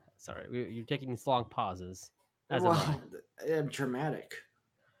 Sorry, you're taking these long pauses. I'm dramatic.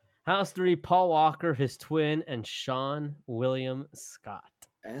 House 3, Paul Walker, his twin, and Sean William Scott.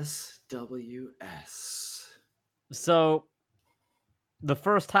 SWS. So, the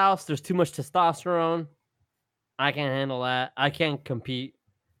first house, there's too much testosterone. I can't handle that. I can't compete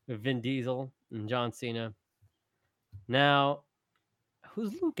with Vin Diesel and John Cena. Now,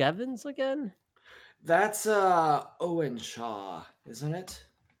 who's Luke Evans again? That's Owen Shaw, isn't it?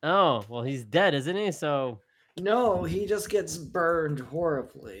 Oh, well, he's dead, isn't he? So No, he just gets burned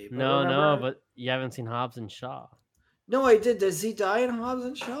horribly. But you haven't seen Hobbs and Shaw. No, I did. Does he die in Hobbs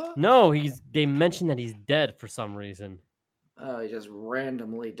and Shaw? No, they mentioned that he's dead for some reason. Oh, he just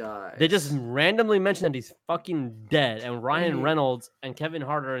randomly dies. They just randomly mentioned that he's fucking dead, and Ryan Reynolds and Kevin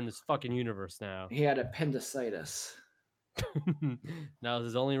Hart are in this fucking universe now. He had appendicitis. That was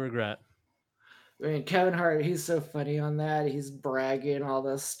his only regret. I mean, Kevin Hart, he's so funny on that. He's bragging all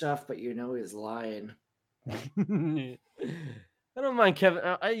this stuff, but you know he's lying. I don't mind Kevin.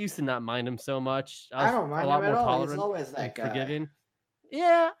 I used to not mind him so much. I don't mind a lot him at more all. tolerant He's always that guy. forgiving.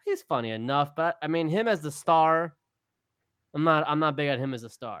 Yeah, he's funny enough, but I mean, him as the star, I'm not big on him as a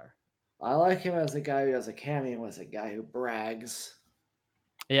star. I like him as a guy who does a cameo, as a guy who brags.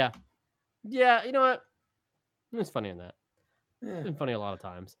 Yeah, you know what? He's funny in that. Yeah. He's been funny a lot of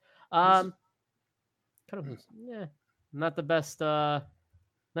times. Kind of, not the best.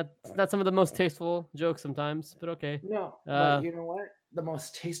 Not some of the most tasteful jokes sometimes, but okay. No, but you know what? The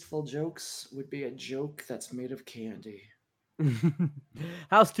most tasteful jokes would be a joke that's made of candy.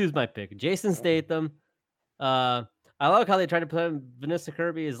 House 2 is my pick. Jason Statham. I like how they tried to put Vanessa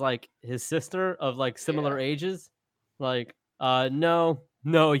Kirby as like his sister of like similar ages. Like, no,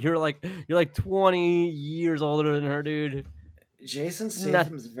 you're like 20 years older than her, dude. Jason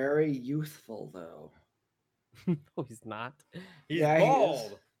Statham's very youthful, though. No, he's not. He's Yeah,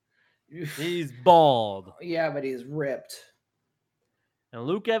 bald. He's bald. Yeah, but he's ripped. and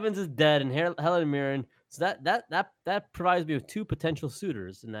Luke Evans is dead, and Helen Mirren. So that provides me with two potential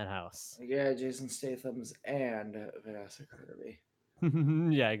suitors in that house. Yeah, Jason Statham's and Vanessa Kirby.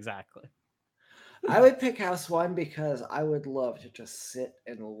 Yeah, exactly. I would pick House One because I would love to just sit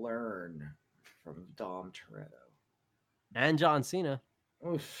and learn from Dom Toretto. And John Cena,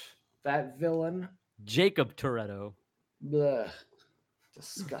 Oof, that villain. Jacob Toretto. Blech.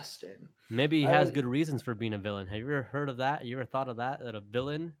 Disgusting. Maybe he I has would- good reasons for being a villain. Have you ever heard of that? You ever thought of that? That a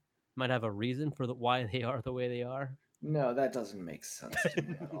villain might have a reason for why they are the way they are. No, that doesn't make sense to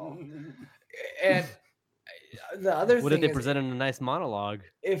me at all. And the other What if thing they is, presented a nice monologue?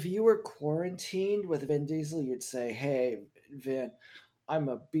 if you were quarantined with Vin Diesel, you'd say, "Hey, Vin, I'm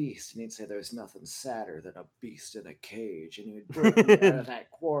a beast," and he'd say, "There's nothing sadder than a beast in a cage," and he would break me out of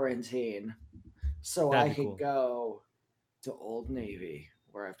that quarantine, so That'd I be could cool. go to Old Navy,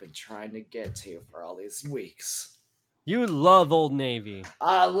 where I've been trying to get to for all these weeks. You love Old Navy.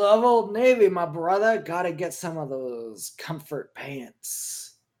 I love Old Navy, my brother. Gotta get some of those comfort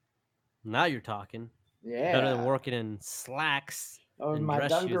pants. Now you're talking. Yeah. Better than working in slacks. Oh, and my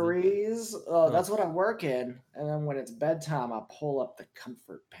dress shoes and- dungarees. Oh, that's what I work in. And then when it's bedtime, I pull up the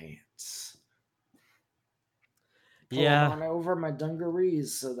comfort pants. Pull 'em Yeah. on over my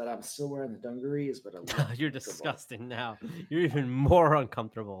dungarees so that I'm still wearing the dungarees, but I look You're comfortable. disgusting now. You're even more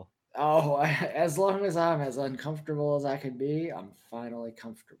uncomfortable. Oh, as long as I'm as uncomfortable as I can be, I'm finally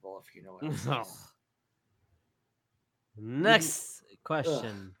comfortable, if you know what I'm saying. Next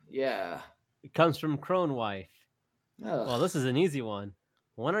question. Yeah. It comes from Crone Wife. Ugh. Well, this is an easy one.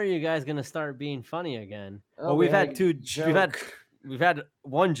 When are you guys gonna start being funny again? Oh, well, we we've had had a two. joke. We've had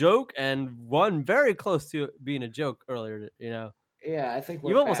one joke and one very close to being a joke earlier. Yeah, I think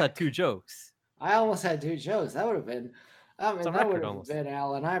You've we're almost had back. two jokes. I almost had two jokes. That would have been, I mean, It's a that record would have almost. been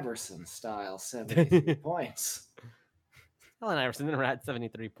Allen Iverson style 73 points. Allen Iverson never had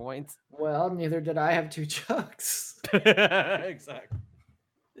 73 points. Well, neither did I have two jokes. Exactly.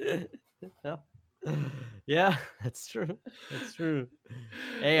 Yeah, that's true. That's true.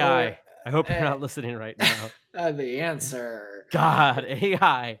 AI. I hope you're not listening right now. The answer. God,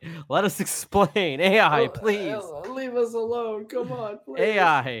 AI. Let us explain. AI, please. Leave us alone. Come on, please.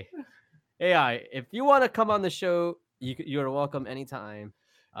 AI. If you want to come on the show, you're welcome anytime.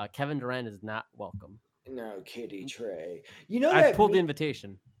 Kevin Durant is not welcome. No, Kitty Trey. You know I've that pulled the me-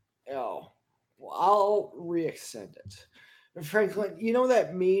 invitation. Oh, well, I'll re-extend it. Franklin, you know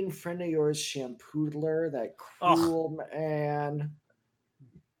that mean friend of yours, Shampoodler, that Ugh. cruel man?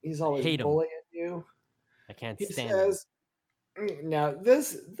 He's always hate him. bullying you. I can't He stand says, now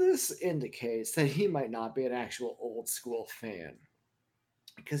this indicates that he might not be an actual old school fan.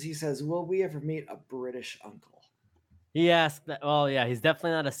 Because he says, "Will we ever meet a British uncle?" He asked that. Well, yeah, he's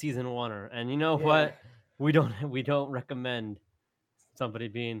definitely not a season oneer. And you know Yeah. what? We don't recommend somebody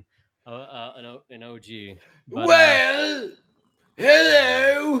being an OG. But, Well,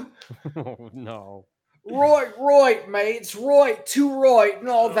 hello. no. Right, mates. Right, too right, and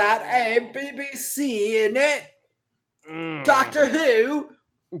all that. Hey, BBC, innit? Doctor Who?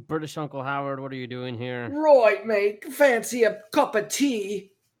 British Uncle Howard, what are you doing here? Right, mate. Fancy a cup of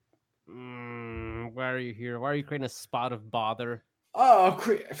tea? Why are you here? Why are you creating a spot of bother? Oh,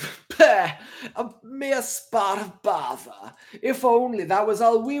 a mere spot of bother. If only that was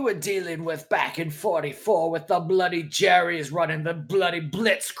all we were dealing with back in 44 with the bloody Jerrys running the bloody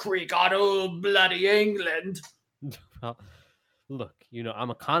blitzkrieg on old bloody England. Well, look, I'm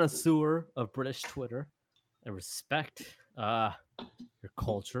a connoisseur of British Twitter. I respect your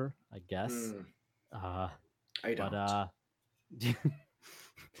culture, I guess. I don't. But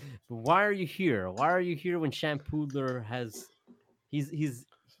but why are you here? Why are you here when Shampoodler has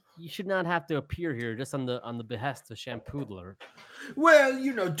you should not have to appear here just on the behest of Shampoodler. Well,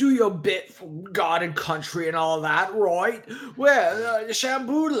 do your bit for God and country and all that, right? Well,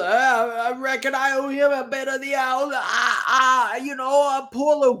 Shampoodler, I reckon I owe him a bit of the old,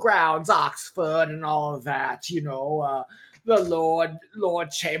 Polo Grounds, Oxford, and all of that. The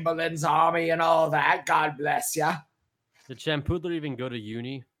Lord Chamberlain's army and all that. God bless ya. Did Shampoodler even go to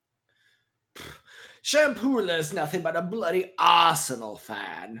uni? Shampoodler's nothing but a bloody Arsenal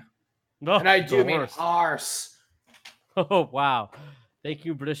fan. No, And I do the mean worst. arse. Oh wow! Thank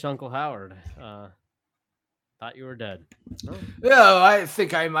you, British Uncle Howard. Thought you were dead. Oh, I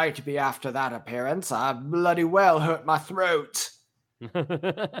think I might be after that appearance. I bloody well hurt my throat.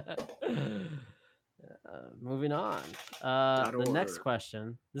 Moving on. That The next order.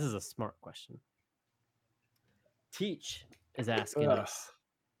 question. This is a smart question. Teach is asking Ugh. us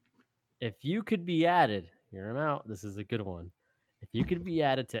if you could be added. Hear him out. This is a good one. If you could be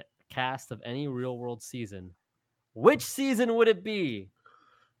added to cast of any real world season, which season would it be?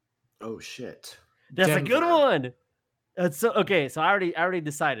 Oh shit. That's a good Denver. one. That's so okay. So I already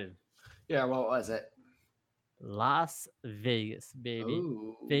decided. Yeah, what was it? Las Vegas, baby.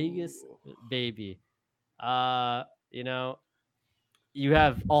 Ooh. Vegas, baby. You know, you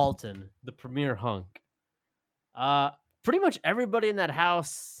have Alton, the premier hunk. Pretty much everybody in that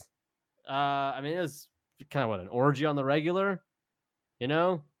house. I mean, it was kind of what, an orgy on the regular. You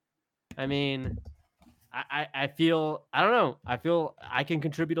know, I mean, I feel, I don't know. I feel I can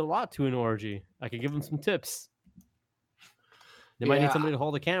contribute a lot to an orgy. I can give them some tips. They might need Yeah. somebody to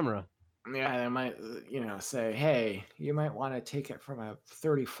hold a camera. Yeah, they might, say, hey, you might want to take it from a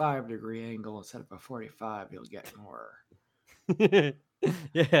 35-degree angle instead of a 45. You'll get more.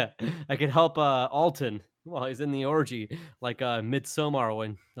 Yeah, I could help Alton while he's in the orgy, like Midsommar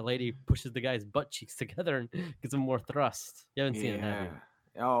when the lady pushes the guy's butt cheeks together and gives him more thrust. You haven't seen it, have you?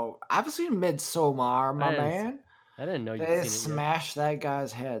 Oh, I've seen Midsommar, my I didn't, man. I didn't know you'd They seen it yet. smashed that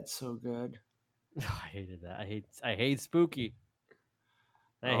guy's head so good. I hated that. I hate spooky.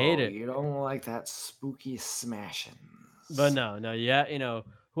 I hate it. You don't like that spooky smashing. But no, yeah,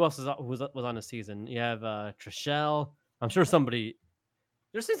 who else was on the season? You have Trishelle. I'm sure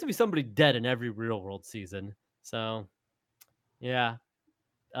there seems to be somebody dead in every Real World season. So, yeah,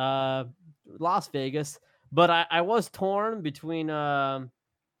 Las Vegas. But I was torn between the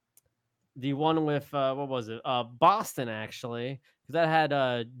one with what was it? Boston, actually, because that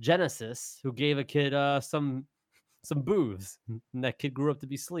had Genesis, who gave a kid some booze, and that kid grew up to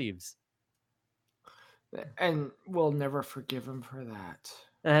be sleeves. And we'll never forgive him for that.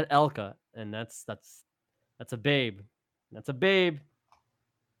 And had Elka, and that's a babe. That's a babe.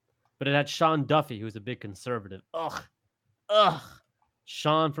 But it had Sean Duffy, who's a big conservative. Ugh.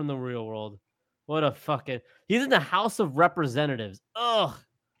 Sean from the Real World. What a fucking... He's in the House of Representatives. Ugh.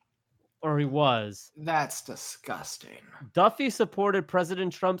 Or he was. That's disgusting. Duffy supported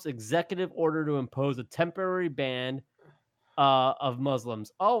President Trump's executive order to impose a temporary ban of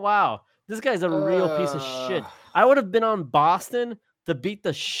Muslims. Oh, wow. This guy's a real piece of shit. I would have been on Boston to beat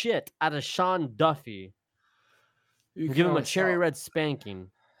the shit out of Sean Duffy. You Give him a always cherry tell red spanking.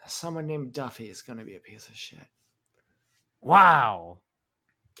 Someone named Duffy is going to be a piece of shit. Wow.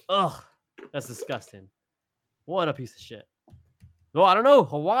 Ugh. That's disgusting. What a piece of shit. Well, I don't know.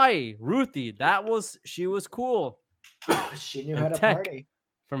 Hawaii, Ruthie. She was cool. She knew And how to Tech. party.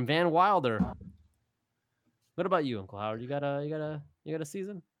 From Van Wilder. What about you, Uncle Howard? You got a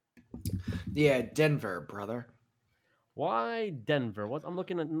season? Yeah, Denver, brother. Why Denver? I'm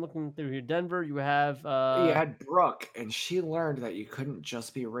looking through here. Denver, you have You had Brooke, and she learned that you couldn't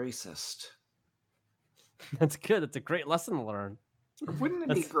just be racist. That's good. That's a great lesson to learn.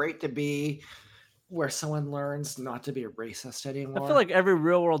 Wouldn't it be great to be where someone learns not to be racist anymore? I feel like every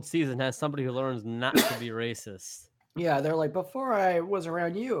Real World season has somebody who learns not to be racist. Yeah, they're like, before I was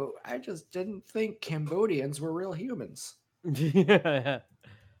around you, I just didn't think Cambodians were real humans. Yeah.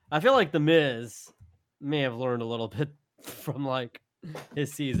 I feel like The Miz may have learned a little bit from like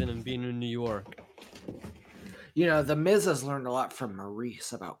his season and being in New York. The Miz has learned a lot from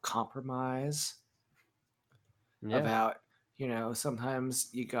Maurice about compromise. Yeah. About, sometimes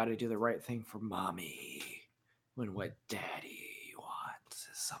you got to do the right thing for mommy when what daddy wants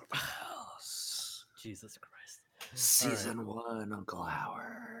is something else. Jesus Christ. Season 1, Uncle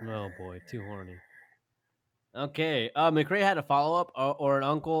Howard. Oh boy, too horny. Okay, McRae had a follow-up or an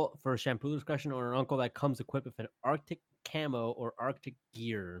uncle for a shampoo discussion, or an uncle that comes equipped with an Arctic camo or Arctic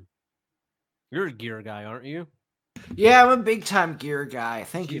gear. You're a gear guy, aren't you? Yeah, I'm a big-time gear guy.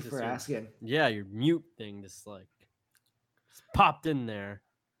 Thank you Jesus, for asking. Yeah, your mute thing just popped in there.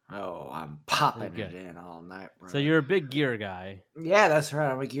 Oh, I'm popping it in all night, bro. So you're a big gear guy. Yeah, that's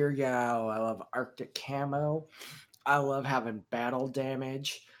right. I'm a gear guy. I love Arctic camo. I love having battle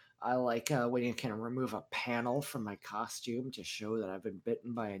damage. I like when you can remove a panel from my costume to show that I've been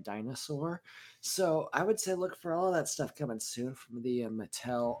bitten by a dinosaur. So I would say look for all of that stuff coming soon from the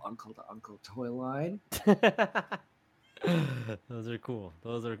Mattel Uncle to Uncle toy line. Those are cool.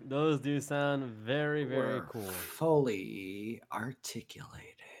 Those do sound very, very cool. Fully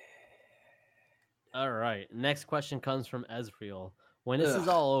articulated. All right. Next question comes from Ezreal. When this is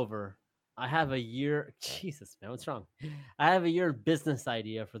all over, I have a year. Jesus, man, what's wrong? I have a year business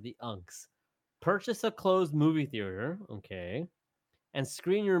idea for the Unks. Purchase a closed movie theater, okay, and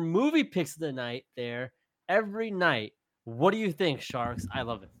screen your movie picks of the night there every night. What do you think, Sharks? I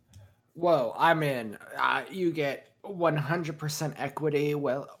love it. Whoa, I'm in. You get 100% equity,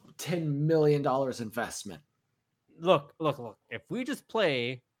 well, $10 million investment. Look. If we just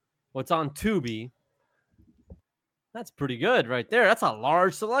play what's on Tubi, that's pretty good right there. That's a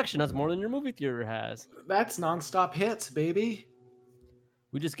large selection. That's more than your movie theater has. That's nonstop hits, baby.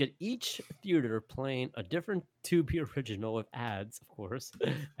 We just get each theater playing a different Tubi original with ads, of course,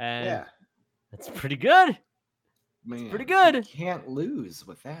 and Yeah, that's pretty good. man, pretty you good. can't lose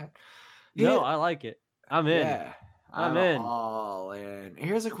with that. No, Here- I like it. I'm in. Yeah, I'm I'm in. all in.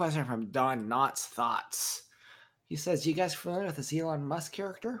 Here's a question from Don Knott's Thoughts. He says, "You guys familiar with this Elon Musk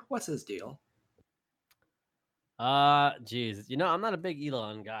character? What's his deal?" Geez, I'm not a big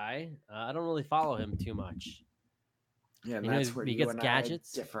Elon guy. I don't really follow him too much. Yeah, You know, that's where he you gets and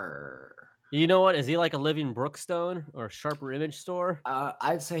gadgets? I differ. You know what? Is he like a living Brookstone or a Sharper Image store?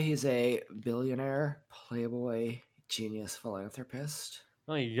 I'd say he's a billionaire, playboy, genius philanthropist.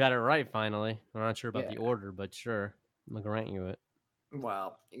 Oh, you got it right finally. I'm not sure about the Yeah. order, but sure, I'm gonna grant you it.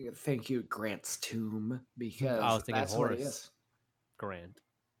 Well, thank you, Grant's tomb, because I was thinking that's what he Horace is. Grant,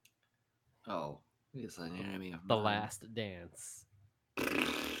 Oh, he's an enemy of The mine. Last Dance.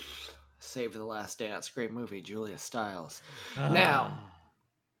 Save the Last Dance, great movie, Julia Stiles. Now,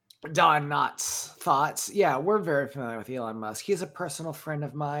 Don Knott's Thoughts. Yeah, we're very familiar with Elon Musk. He's a personal friend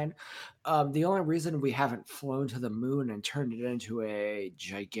of mine. The only reason we haven't flown to the moon and turned it into a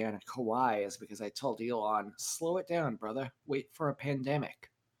gigantic Hawaii is because I told Elon, slow it down, brother. Wait for a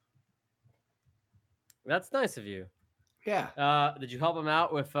pandemic. That's nice of you. Yeah. Did you help him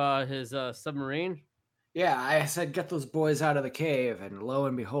out with his submarine? Yeah, I said, get those boys out of the cave. And lo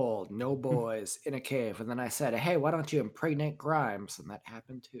and behold, no boys in a cave. And then I said, hey, why don't you impregnate Grimes? And that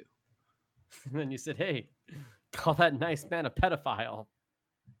happened too. And then you said, "Hey, call that nice man a pedophile."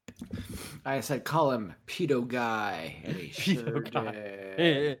 I said, call him Pedo Guy. And he Pedo sure Guy.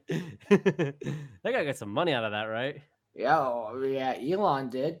 did. That guy got some money out of that, right? Yeah, yeah, Elon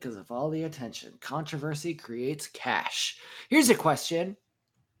did because of all the attention. Controversy creates cash. Here's a question.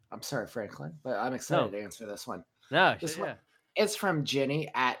 I'm sorry, Franklin, but I'm excited to answer this one. No, This shit, one- yeah. It's from Jenny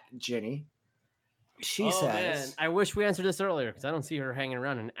at Jenny. She Oh, man. says, I wish we answered this earlier because I don't see her hanging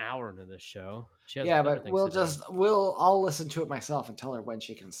around an hour into this show. She has yeah, better but things to do. I'll listen to it myself and tell her when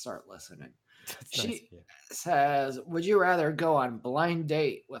she can start listening. That's she- nice of you. Says, would you rather go on blind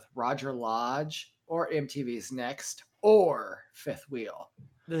date with Roger Lodge or MTV's Next or Fifth Wheel?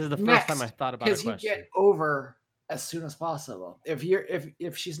 This is the first time Next, I thought about a Because you question. get over as soon as possible.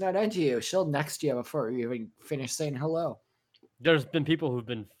 If she's not into you, she'll next you before you even finish saying hello. There's been people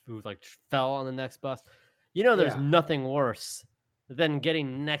who like fell on the next bus. There's Yeah. nothing worse than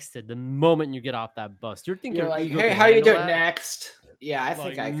getting nexted the moment you get off that bus. You think You're your like, ego hey, can how you handle doing that? next? Yeah, I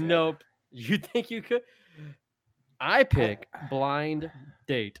think Like, I could. Nope. You think you could? I pick blind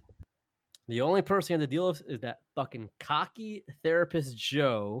date. The only person you have to deal with is that fucking cocky therapist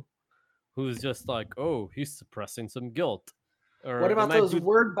Joe, who's just like, oh, he's suppressing some guilt. Or What they about might those do-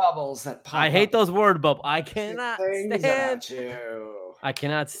 word bubbles that pop I hate up those word bubbles. I and say cannot things stand. about you? I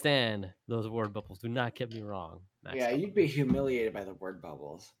cannot stand those word bubbles. Do not get me wrong. Max Yeah, Kellerman. you'd be humiliated by the word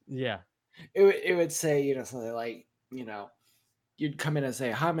bubbles. Yeah. It would say, something like, you'd come in and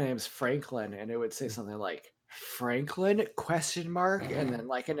say, hi, my name's Franklin, and it would say something like, Franklin, question mark, and then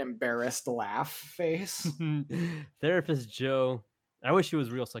like an embarrassed laugh face. Therapist Joe. I wish he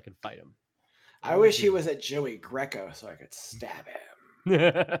was real so I could fight him. I wish he was a Joey Greco so I could stab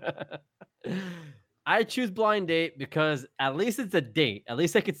him. I choose blind date because at least it's a date. At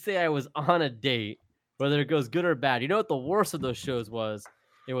least I could say I was on a date, whether it goes good or bad. You know what the worst of those shows was?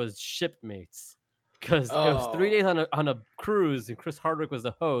 It was Shipmates. Because it was 3 days on a cruise, and Chris Hardwick was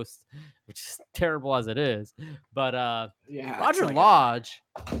the host, which is terrible as it is. But Yeah, Roger it's like Lodge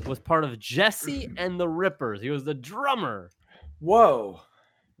was part of Jesse and the Rippers. He was the drummer. Whoa.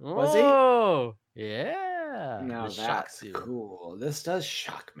 Was he? Oh, yeah. Now This shocks that's you. cool. This does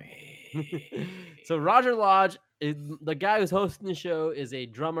shock me. So Roger Lodge, the guy who's hosting the show, is a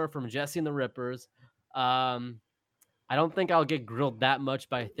drummer from Jesse and the Rippers. I don't think I'll get grilled that much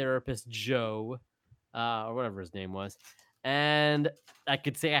by therapist Joe, or whatever his name was. And I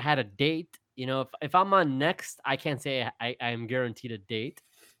could say I had a date. If I'm on Next, I can't say I am guaranteed a date.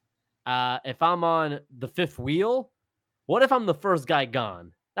 If I'm on the Fifth Wheel, what if I'm the first guy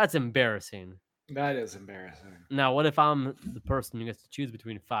gone? That's embarrassing. That is embarrassing. Now, what if I'm the person who gets to choose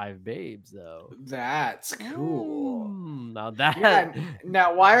between 5 babes, though? That's cool. Now that Yeah,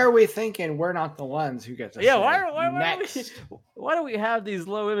 now, why are we thinking we're not the ones who get to Yeah, say why next? why do we have these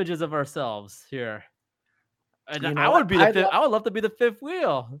low images of ourselves here? And You know I what? would be the I'd fifth, lo- I would love to be the fifth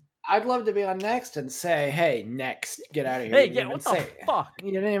wheel. I'd love to be on next and say, hey, next, get out of here. Hey, You yeah, didn't what even the say- fuck?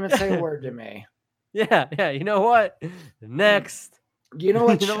 You didn't even say a word to me. Yeah, you know what? Next. You know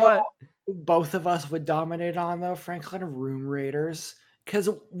what You know show what? both of us would dominate on, though, Franklin? Room Raiders. Because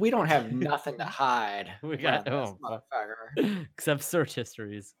we don't have nothing to hide. We got around this motherfucker. except search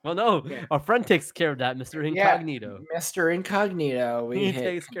histories. Well, no, Yeah. our friend takes care of that, Mr. Yeah, Incognito. Mr. Incognito. We He hit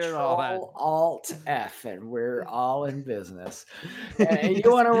takes care of all that. Control Alt F, and we're all in business. And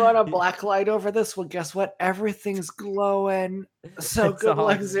you want to run a black light over this? Well, guess what? Everything's glowing. So It's good all-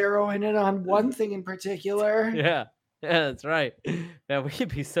 luck zeroing in on one thing in particular. Yeah. Yeah, that's right. Man, we'd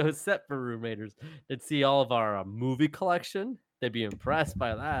be so set for Room Raiders. They'd see all of our movie collection. They'd be impressed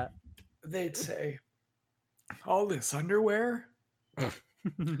by that. They'd say, all this underwear?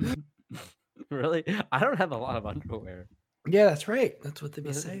 Really? I don't have a lot of underwear. Yeah, that's right. That's what they'd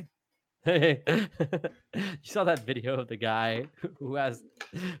be saying. Hey, you saw that video of the guy who wears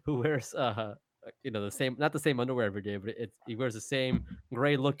the same, not the same underwear every day, but he wears the same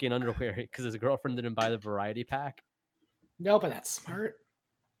gray looking underwear because his girlfriend didn't buy the variety pack. No, but that's smart.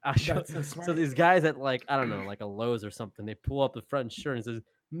 I'll show- That's so so smart. these guys at like, I don't know, like a Lowe's or something, they pull up the front shirt and says,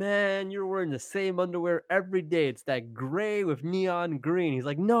 "Man, you're wearing the same underwear every day. It's that gray with neon green." He's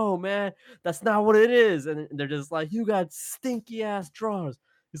like, "No, man, that's not what it is." And they're just like, "You got stinky ass drawers."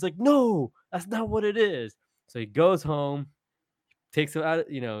 He's like, "No, that's not what it is." So he goes home, takes it out,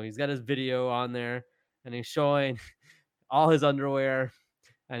 he's got his video on there, and he's showing all his underwear,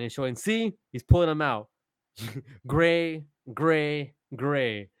 and he's showing, see, he's pulling them out. Gray, gray,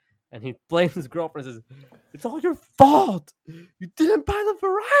 gray. And he blames his girlfriend and says, "It's all your fault. You didn't buy the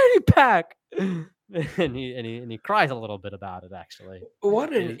variety pack." and he cries a little bit about it, actually.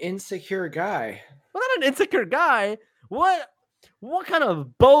 What an Is- insecure guy. Well, not an insecure guy. What kind of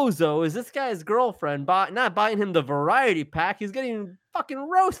bozo is this guy's girlfriend not buying him the variety pack? He's getting fucking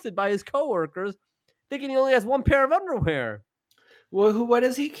roasted by his coworkers, thinking he only has one pair of underwear. Well, what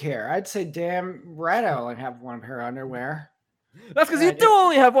does he care? I'd say, damn right, I only have one pair of underwear. That's because Yeah, you do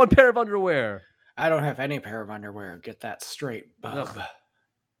only have one pair of underwear. I don't have any pair of underwear. Get that straight, bub.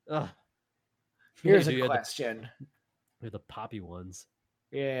 Ugh. Here's You a had question. the poppy ones.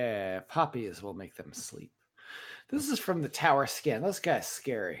 Yeah, poppies will make them sleep. This is from the Tower Skin. This guy's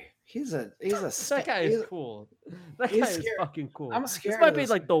scary. He's a That guy is cool. That he's guy is scary. fucking cool. I'm This scared might of be this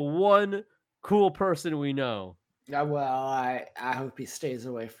like the one cool person we know. Well, I hope he stays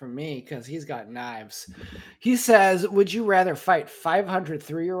away from me because he's got knives. He says, "Would you rather fight 500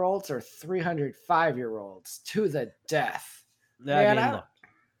 3-year-olds or 300 5-year-olds to the death?" Man, Look.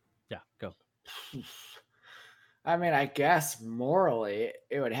 Yeah, go. I mean, I guess morally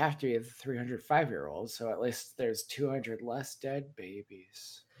it would have to be the 300 5-year-olds, so at least there's 200 less dead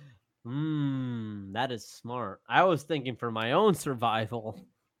babies. That is smart. I was thinking for my own survival,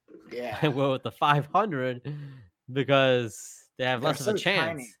 I Yeah, go with the 500 because they have less of a They're so chance.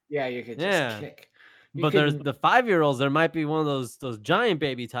 tiny. Yeah, you could just Yeah. kick. You But there's can- the 5-year-olds. There might be one of those giant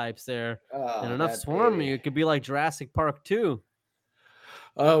baby types there, oh, and enough that swarming. baby. It could be like Jurassic Park 2.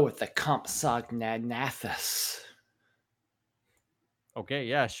 Oh, with the Compsognathus. Okay,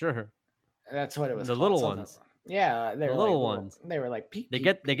 yeah, sure. That's what it was. The called, little something- ones. Yeah, they The were little like ones. They were like peak. They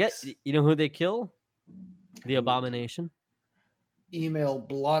get. You know who they kill? The Abomination. Email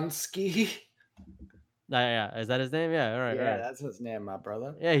Blonsky. Yeah, is that his name? Yeah, all right, Yeah, right. that's his name, my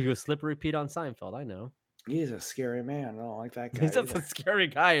brother. Yeah, he was Slippery Pete on Seinfeld. I know. He's a scary man. I don't like that guy. He's just a either. scary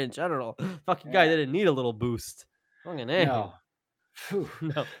guy in general. Fucking guy Yeah. didn't need a little boost. Fucking A. No. Phew.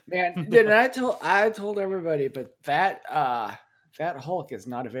 No. Man, did I told everybody, but that Hulk is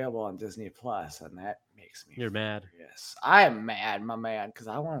not available on Disney Plus, and that makes me You're mad. furious. I am mad, my man, because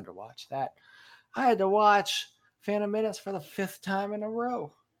I wanted to watch that. I had to watch Phantom Menace for the 5th time in a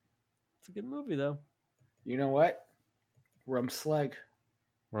row. It's a good movie though. You know what? Rumsleg,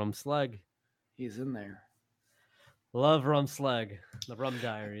 Rumsleg. he's in there. Love Rumsleg. The Rum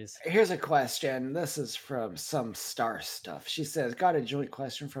Diaries. Here's a question. This is from some star stuff. She says, got a joint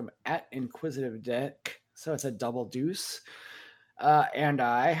question from @InquisitiveDick. So it's a double deuce. And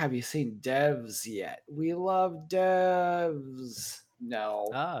have you seen Devs yet? We love Devs.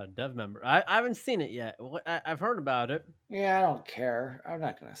 No. Dev member. I haven't seen it yet. I've heard about it. Yeah, I don't care. I'm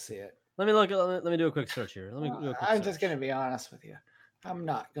not going to see it. Let me look. Let me do a quick search here. Let me do a quick I'm search. just going to be honest with you. I'm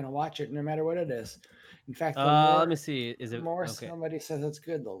not going to watch it no matter what it is. In fact, the Let me see. Is it more okay? somebody says it's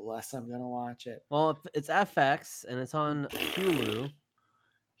good, the less I'm going to watch it. Well, it's FX and it's on Hulu.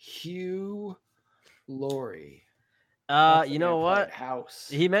 Hugh Laurie. You know what? House.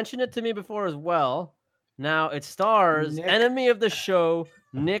 He mentioned it to me before as well. Now it stars Nick- enemy of the show,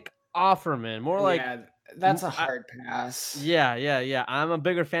 Nick Offerman. More like, yeah, that's a I- hard pass. yeah. I'm a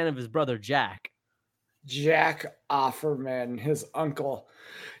bigger fan of his brother Jack. Jack Offerman, his uncle.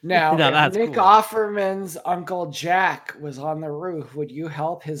 Now, Now if that's Nick cool. Offerman's uncle Jack was on the roof, would you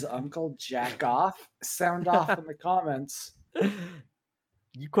help his uncle jack off? Sound off in the comments.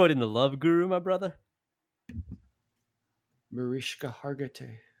 You quoting the Love Guru, my brother? Mariska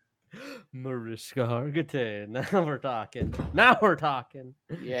Hargitay. Mariska Hargitay. Now we're talking. Now we're talking.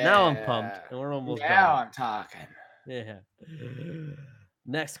 Now I'm pumped, and we're almost Now done. I'm talking. Yeah.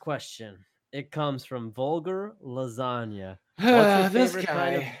 Next question. It comes from Vulgar Lasagna. your This favorite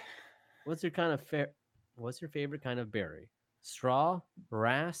kind of- guy. What's your favorite kind of berry? Straw,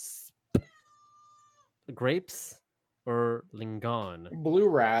 rasp, grapes, or lingon? Blue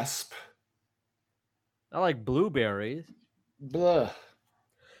rasp. I like blueberries. Blah.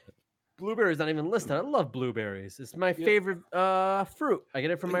 Blueberries not even listed. I love blueberries. It's my Yeah. favorite fruit. I get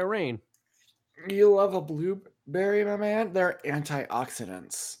it from my rain. You love a blueberry, my man? They're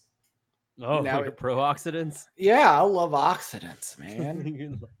antioxidants. Oh, Now like it- pro-oxidants? Yeah, I love oxidants,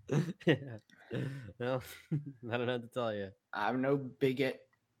 man. Yeah. Well, I don't know what to tell you. I'm no bigot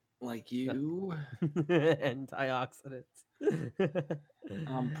like you. Antioxidants.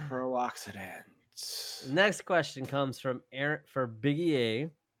 I'm pro-oxidants. Next question comes from Aaron for Biggie A,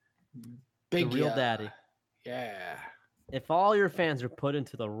 Big the real ya. daddy. Yeah. If all your fans are put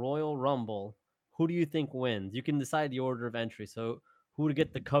into the Royal Rumble, who do you think wins? You can decide the order of entry. So who to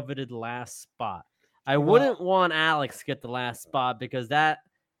get the coveted last spot? I Well- wouldn't want Alex to get the last spot because that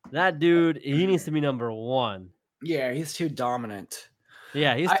dude, he needs to be number one. Yeah, he's too dominant.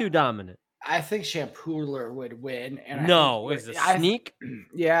 Yeah, he's I- too dominant. I think Shampooler would win. And No, I is think it a sneak?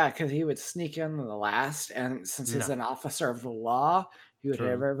 Yeah, because he would sneak in the last, and since he's No. an officer of the law, he would True.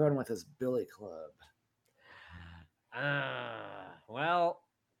 have everyone with his billy club. Well,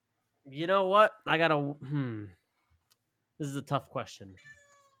 you know what? I gotta. This is a tough question.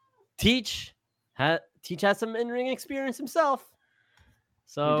 Teach has some in-ring experience himself,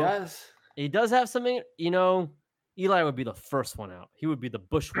 so he does. he does have some. Eli would be the first one out. He would be the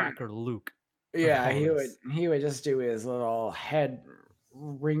bushwhacker Luke. Yeah, all this. he would just do his little head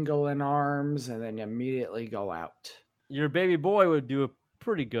wrinkle in arms and then immediately go out. Your baby boy would do it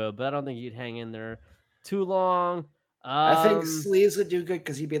pretty good, but I don't think he'd hang in there too long. I think Sleeves would do good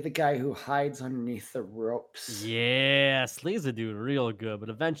because he'd be the guy who hides underneath the ropes. Yeah, Sleeves would do real good, but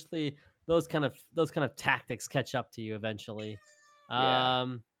eventually those kind of tactics catch up to you eventually. Yeah.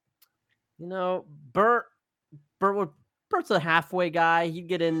 Bert's a halfway guy. He'd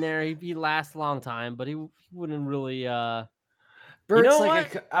get in there. He'd last a long time, but he wouldn't really. Bert's know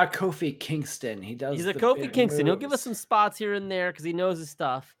like a Kofi Kingston. He does. He's a the Kofi big Kingston. He'll give us moves. some spots here and there because he knows his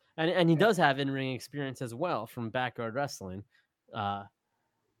stuff, and he does have in-ring experience as well from backyard wrestling. But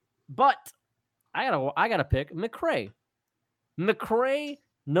I gotta pick McRae. McRae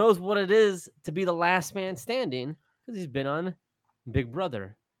knows what it is to be the last man standing because he's been on Big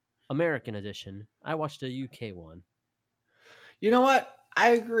Brother, American edition. I watched a UK one. You know what? I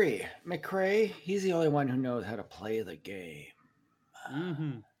agree. McRae, he's the only one who knows how to play the game.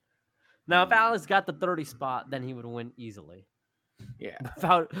 Now, if Alex got the 30 spot, then he would win easily. Yeah.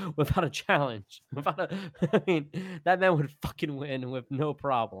 Without a challenge. I mean, that man would fucking win with no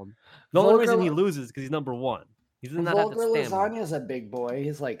problem. The only Vulgar reason he La- loses is because he's number one. He does not have Vulgar the stamina. Lasagna's a big boy.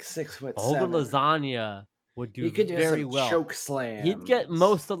 He's like 6'7". Vulgar Lasagna would do He could do very some well. choke slams. He'd get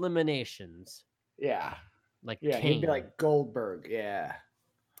most eliminations. Yeah. Like Yeah, Kane. he'd be like Goldberg. Yeah.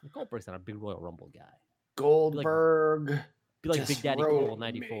 Goldberg's not a big Royal Rumble guy. Goldberg. Be like just Big Daddy wrote Cool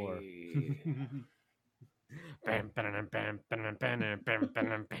 94. me.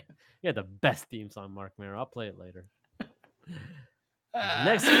 Yeah, the best theme song, Mark Mero. I'll play it later.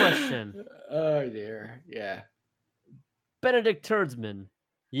 Next question. Oh dear. Yeah. Benedict Turdsman.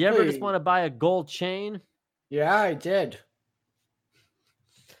 You ever just Hey. want to buy a gold chain? Yeah, I did.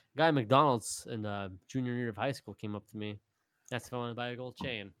 Guy at McDonald's in junior year of high school came up to me. That's if I want to buy a gold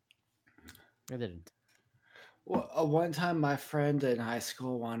chain. I didn't. Well, one time, my friend in high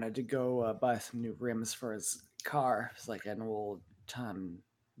school wanted to go buy some new rims for his car. It's like an old time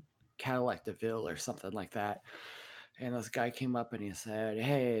Cadillac DeVille or something like that. And this guy came up and he said,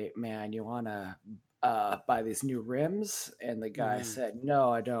 "Hey, man, you want to buy these new rims?" And the guy Mhm. said,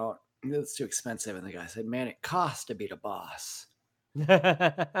 "No, I don't. It's too expensive." And the guy said, "Man, it costs to be the boss."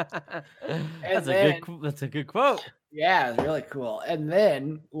 That's a good quote. Yeah, it's really cool. And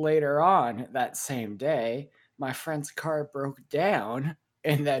then later on that same day, my friend's car broke down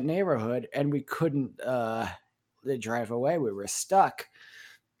in that neighborhood and we couldn't drive away. We were stuck.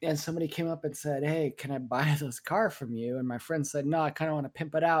 And somebody came up and said, "Hey, can I buy this car from you?" And my friend said, "No, I kind of want to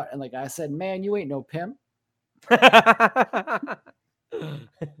pimp it out." And the guy said, "Man, you ain't no pimp."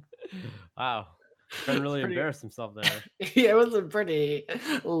 Wow. Friend really pretty- embarrassed himself there. It was a pretty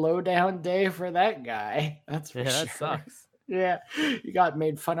low down day for that guy. That's for Yeah, sure. that sucks. Yeah, he got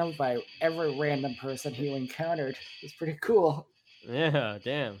made fun of by every random person he encountered. It was pretty cool. Yeah,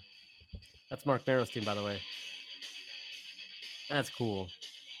 damn. That's Mark Barrow's team, by the way. That's cool.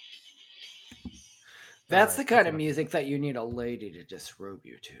 That's Alright, the kind of what I- music that you need a lady to disrobe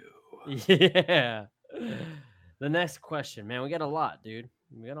you to. Yeah. The next question, man. We got a lot, dude.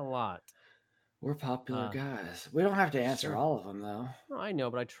 We got a lot. We're popular Uh, guys. We don't have to answer sure. all of them, though. Oh, I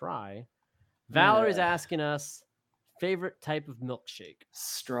know, but I try. Valerie's Yeah. asking us favorite type of milkshake.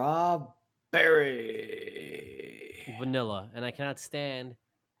 Strawberry. Vanilla. And I cannot stand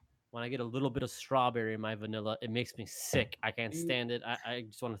when I get a little bit of strawberry in my vanilla. It makes me sick. I can't stand it. I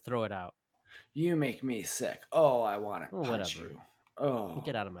just want to throw it out. You make me sick. Oh, I want to Oh, punch whatever. you. Oh.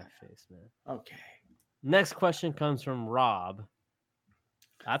 Get out of my face, man. Okay. Next question comes from Rob.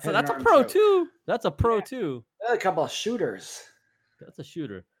 That's Hit a an arm pro choke. too. That's a pro Yeah. too. A couple of shooters. That's a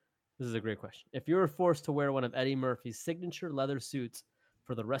shooter. This is a great question. If you were forced to wear one of Eddie Murphy's signature leather suits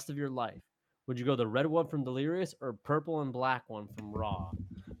for the rest of your life, would you go the red one from Delirious or purple and black one from Raw?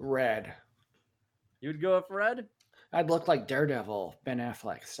 Red. You would go with red? I'd look like Daredevil, Ben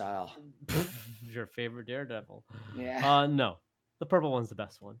Affleck style. Your favorite Daredevil? Yeah. No. The purple one's the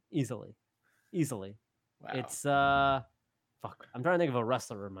best one. Easily. Wow. It's fuck. I'm trying to think of a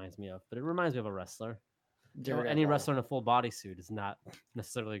wrestler it reminds me of, but it reminds me of a wrestler. You know, any Daredevil. wrestler in a full bodysuit is not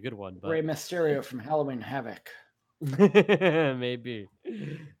necessarily a good one, but Rey Mysterio from Halloween Havoc.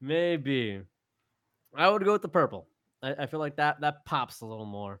 maybe. I would go with the purple. I feel like that pops a little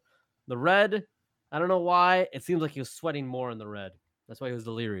more. The red, I don't know why. It seems like he was sweating more in the red. That's why he was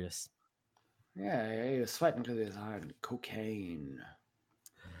delirious. Yeah, he was sweating because he was on cocaine.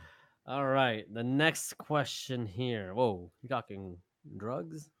 All right. The next question here. Whoa, you talking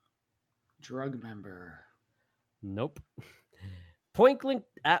drugs? Drug member. Nope. Point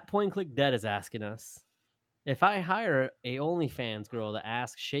Click Dead is asking us, if I hire a OnlyFans girl to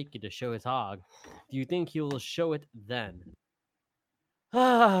ask Shaky to show his hog, do you think he will show it then?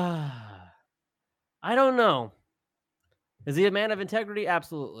 I don't know. Is he a man of integrity?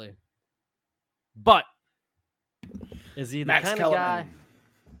 Absolutely. But is he the Max kind Kellerman. of guy?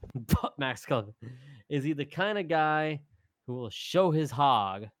 But Max Kellerman. Is he the kind of guy who will show his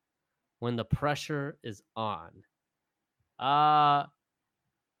hog when the pressure is on? I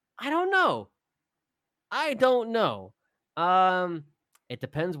don't know. It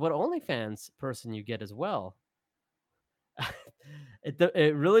depends what OnlyFans person you get as well.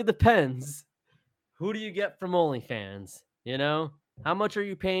 It really depends. Who do you get from OnlyFans? You know, how much are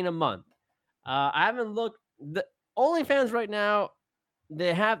you paying a month? I haven't looked. The OnlyFans right now,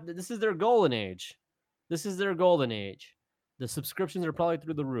 this is their golden age. The subscriptions are probably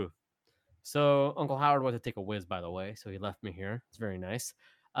through the roof. So Uncle Howard went to take a whiz, by the way, so he left me here. It's very nice.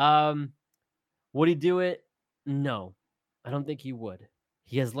 Would he do it? No, I don't think he would.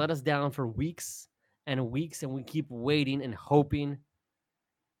 He has let us down for weeks and weeks, and we keep waiting and hoping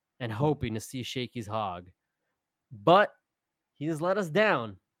to see Shaky's hog. But he has let us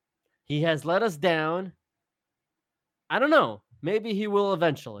down. I don't know. Maybe he will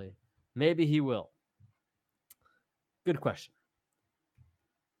eventually. Maybe he will. Good question.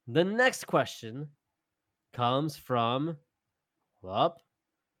 The next question comes from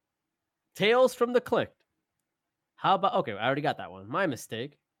Tales from the Clicked. How about, okay, I already got that one. My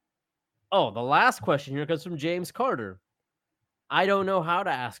mistake. Oh, the last question here comes from James Carter. I don't know how to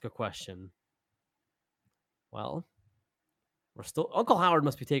ask a question. Well, Uncle Howard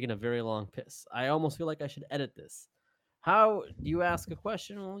must be taking a very long piss. I almost feel like I should edit this. How do you ask a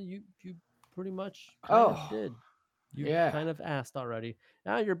question? Well, you pretty much kind of did. You kind of asked already.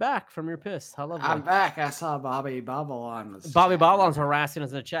 Now you're back from your piss. How lovely. I'm back. I saw Bobby Babylon. Bobby Babylon's harassing us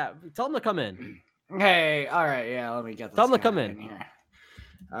in the chat. Tell him to come in. Hey, all right, yeah, let me get this. Tell him to guy come in. here.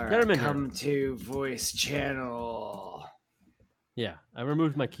 All Get him right, in here. come to voice channel. Yeah, I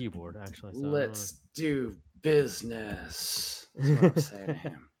removed my keyboard actually. So Let's do business. That's what I'm saying to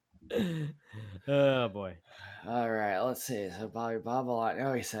him. Oh boy. All right, let's see. So Bobby Babylon.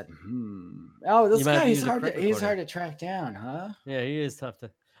 Oh, he said, Oh, this You might have guy, to he's use a hard. clip He's recorder. hard to track down, huh? Yeah, he is tough to.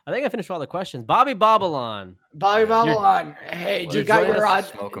 I think I finished all the questions. Bobby Babylon. Bobby Babylon. Hey, do you got your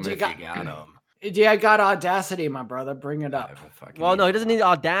Smoke them do you if got, you got them. do you got Audacity, my brother? Bring it up. Well, no, he doesn't need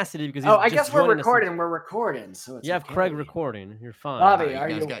Audacity because. Oh, I he's just guess we're joining us in- recording. We're recording, so it's You have okay. Craig recording. You're fine. Bobby,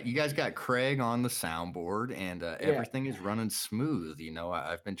 You guys got Craig on the soundboard, and everything is running smooth. You know,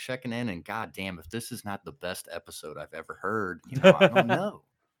 I've been checking in, and goddamn, if this is not the best episode I've ever heard, you know, I don't know.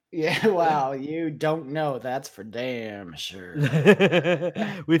 Yeah, wow, you don't know. That's for damn sure.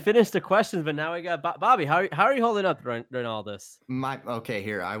 We finished the questions, but now we got Bobby. How are you holding up during all this? Okay,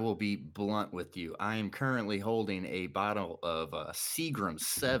 here I will be blunt with you. I am currently holding a bottle of Seagram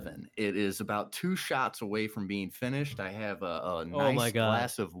 7. It is about 2 shots away from being finished. I have a Oh my nice God.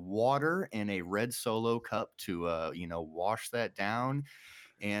 glass of water and a red Solo cup to wash that down.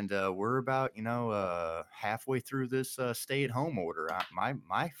 And we're about halfway through this stay-at-home order.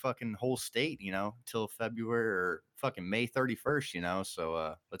 My fucking whole state, till February or fucking May 31st.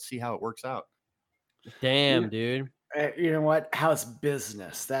 So let's see how it works out. Damn, You, dude. you know what? How's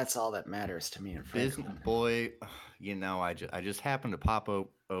business? That's all that matters to me and Business Franklin. boy, I just happened to pop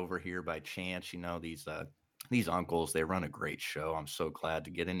over here by chance. These uncles, they run a great show. I'm so glad to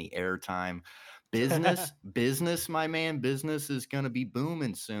get any airtime. Business, my man, business is gonna be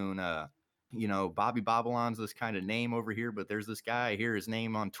booming soon. Bobby Babylon's this kind of name over here, but there's this guy here. His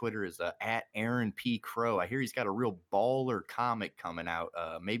name on Twitter is at Aaron P. Crow. I hear he's got a real baller comic coming out.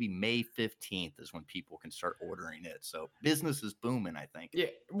 Maybe May 15th is when people can start ordering it. So business is booming, I think. Yeah.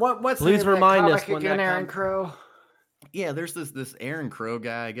 What's Please the name of that remind us comic when again, that Aaron comes. Crow? Yeah, there's this Aaron Crow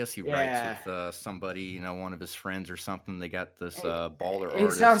guy. I guess he Yeah. writes with somebody, one of his friends or something. They got this He- baller He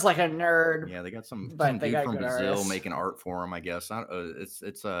artist. sounds like a nerd. Yeah, they got some but they dude got from good Brazil artists. making art for him. I guess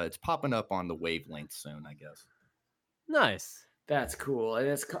it's popping up on the wavelength soon. I guess Nice. That's cool. And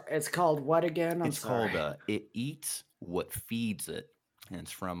it's called what again? it's called "It Eats What Feeds It," and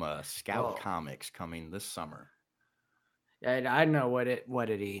it's from Scout Oh. Comics coming this summer. And I know what it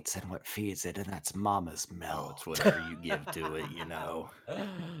eats and what feeds it, and that's Mama's Oh, milk. it's whatever you give to it.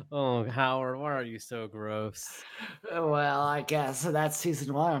 Oh, Howard, why are you so gross? Well, I guess that's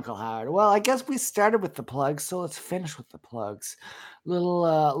season 1, Uncle Howard. Well, I guess we started with the plugs, so let's finish with the plugs.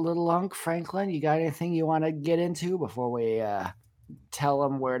 Little Unc Franklin, you got anything you want to get into before we tell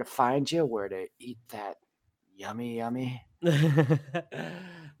them where to find you, where to eat that yummy?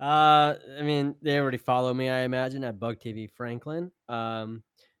 I mean, they already follow me, I imagine, at Bug TV Franklin.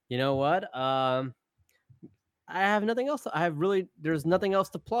 You know what? I have nothing else. There's nothing else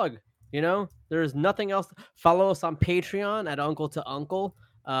to plug. There's nothing else. Follow us on Patreon at Uncle to Uncle.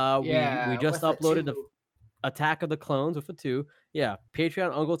 We just with the uploaded the two. Attack of the Clones with a 2. Yeah,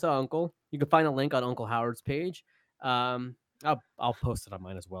 Patreon Uncle to Uncle. You can find a link on Uncle Howard's page. I'll post it on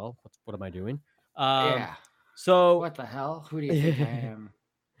mine as well. What am I doing? Yeah. So What the hell? Who do you think I am?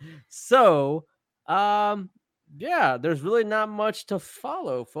 So, yeah, there's really not much to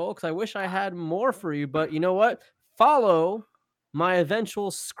follow, folks. I wish I had more for you, but you know what? Follow my eventual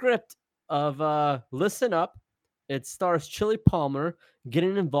script of Listen Up. It stars Chili Palmer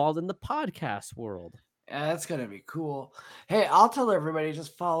getting involved in the podcast world. Yeah, that's gonna be cool. Hey, I'll tell everybody,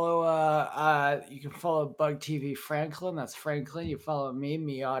 just follow you can follow Bug TV Franklin, that's Franklin. You follow me,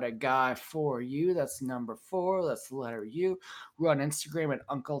 Miata Guy 4U, that's number 4, that's the letter U. We're on Instagram at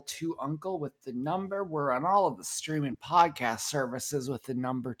Uncle2Uncle with the number. We're on all of the streaming podcast services with the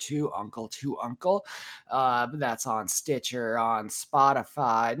number 2, Uncle2Uncle. That's on Stitcher, on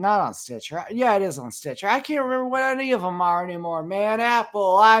Spotify, not on Stitcher. Yeah, it is on Stitcher. I can't remember what any of them are anymore, man.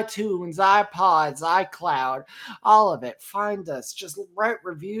 Apple, iTunes, iPods, iCloud, all of it. Find us. Just write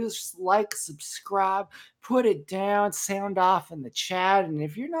reviews, like, subscribe, put it down, sound off in the chat. And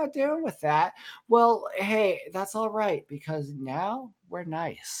if you're not down with that, well, hey, that's all right, because now we're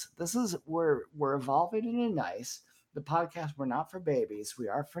nice. We're evolving into nice. The podcast, we're not for babies, we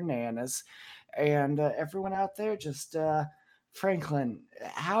are for nanas. And everyone out there, just Franklin,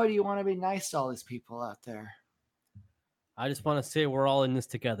 how do you want to be nice to all these people out there? I just want to say we're all in this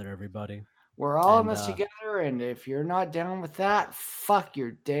together, everybody. We're all in And, this together, and if you're not down with that, fuck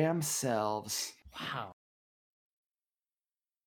your damn selves. Wow.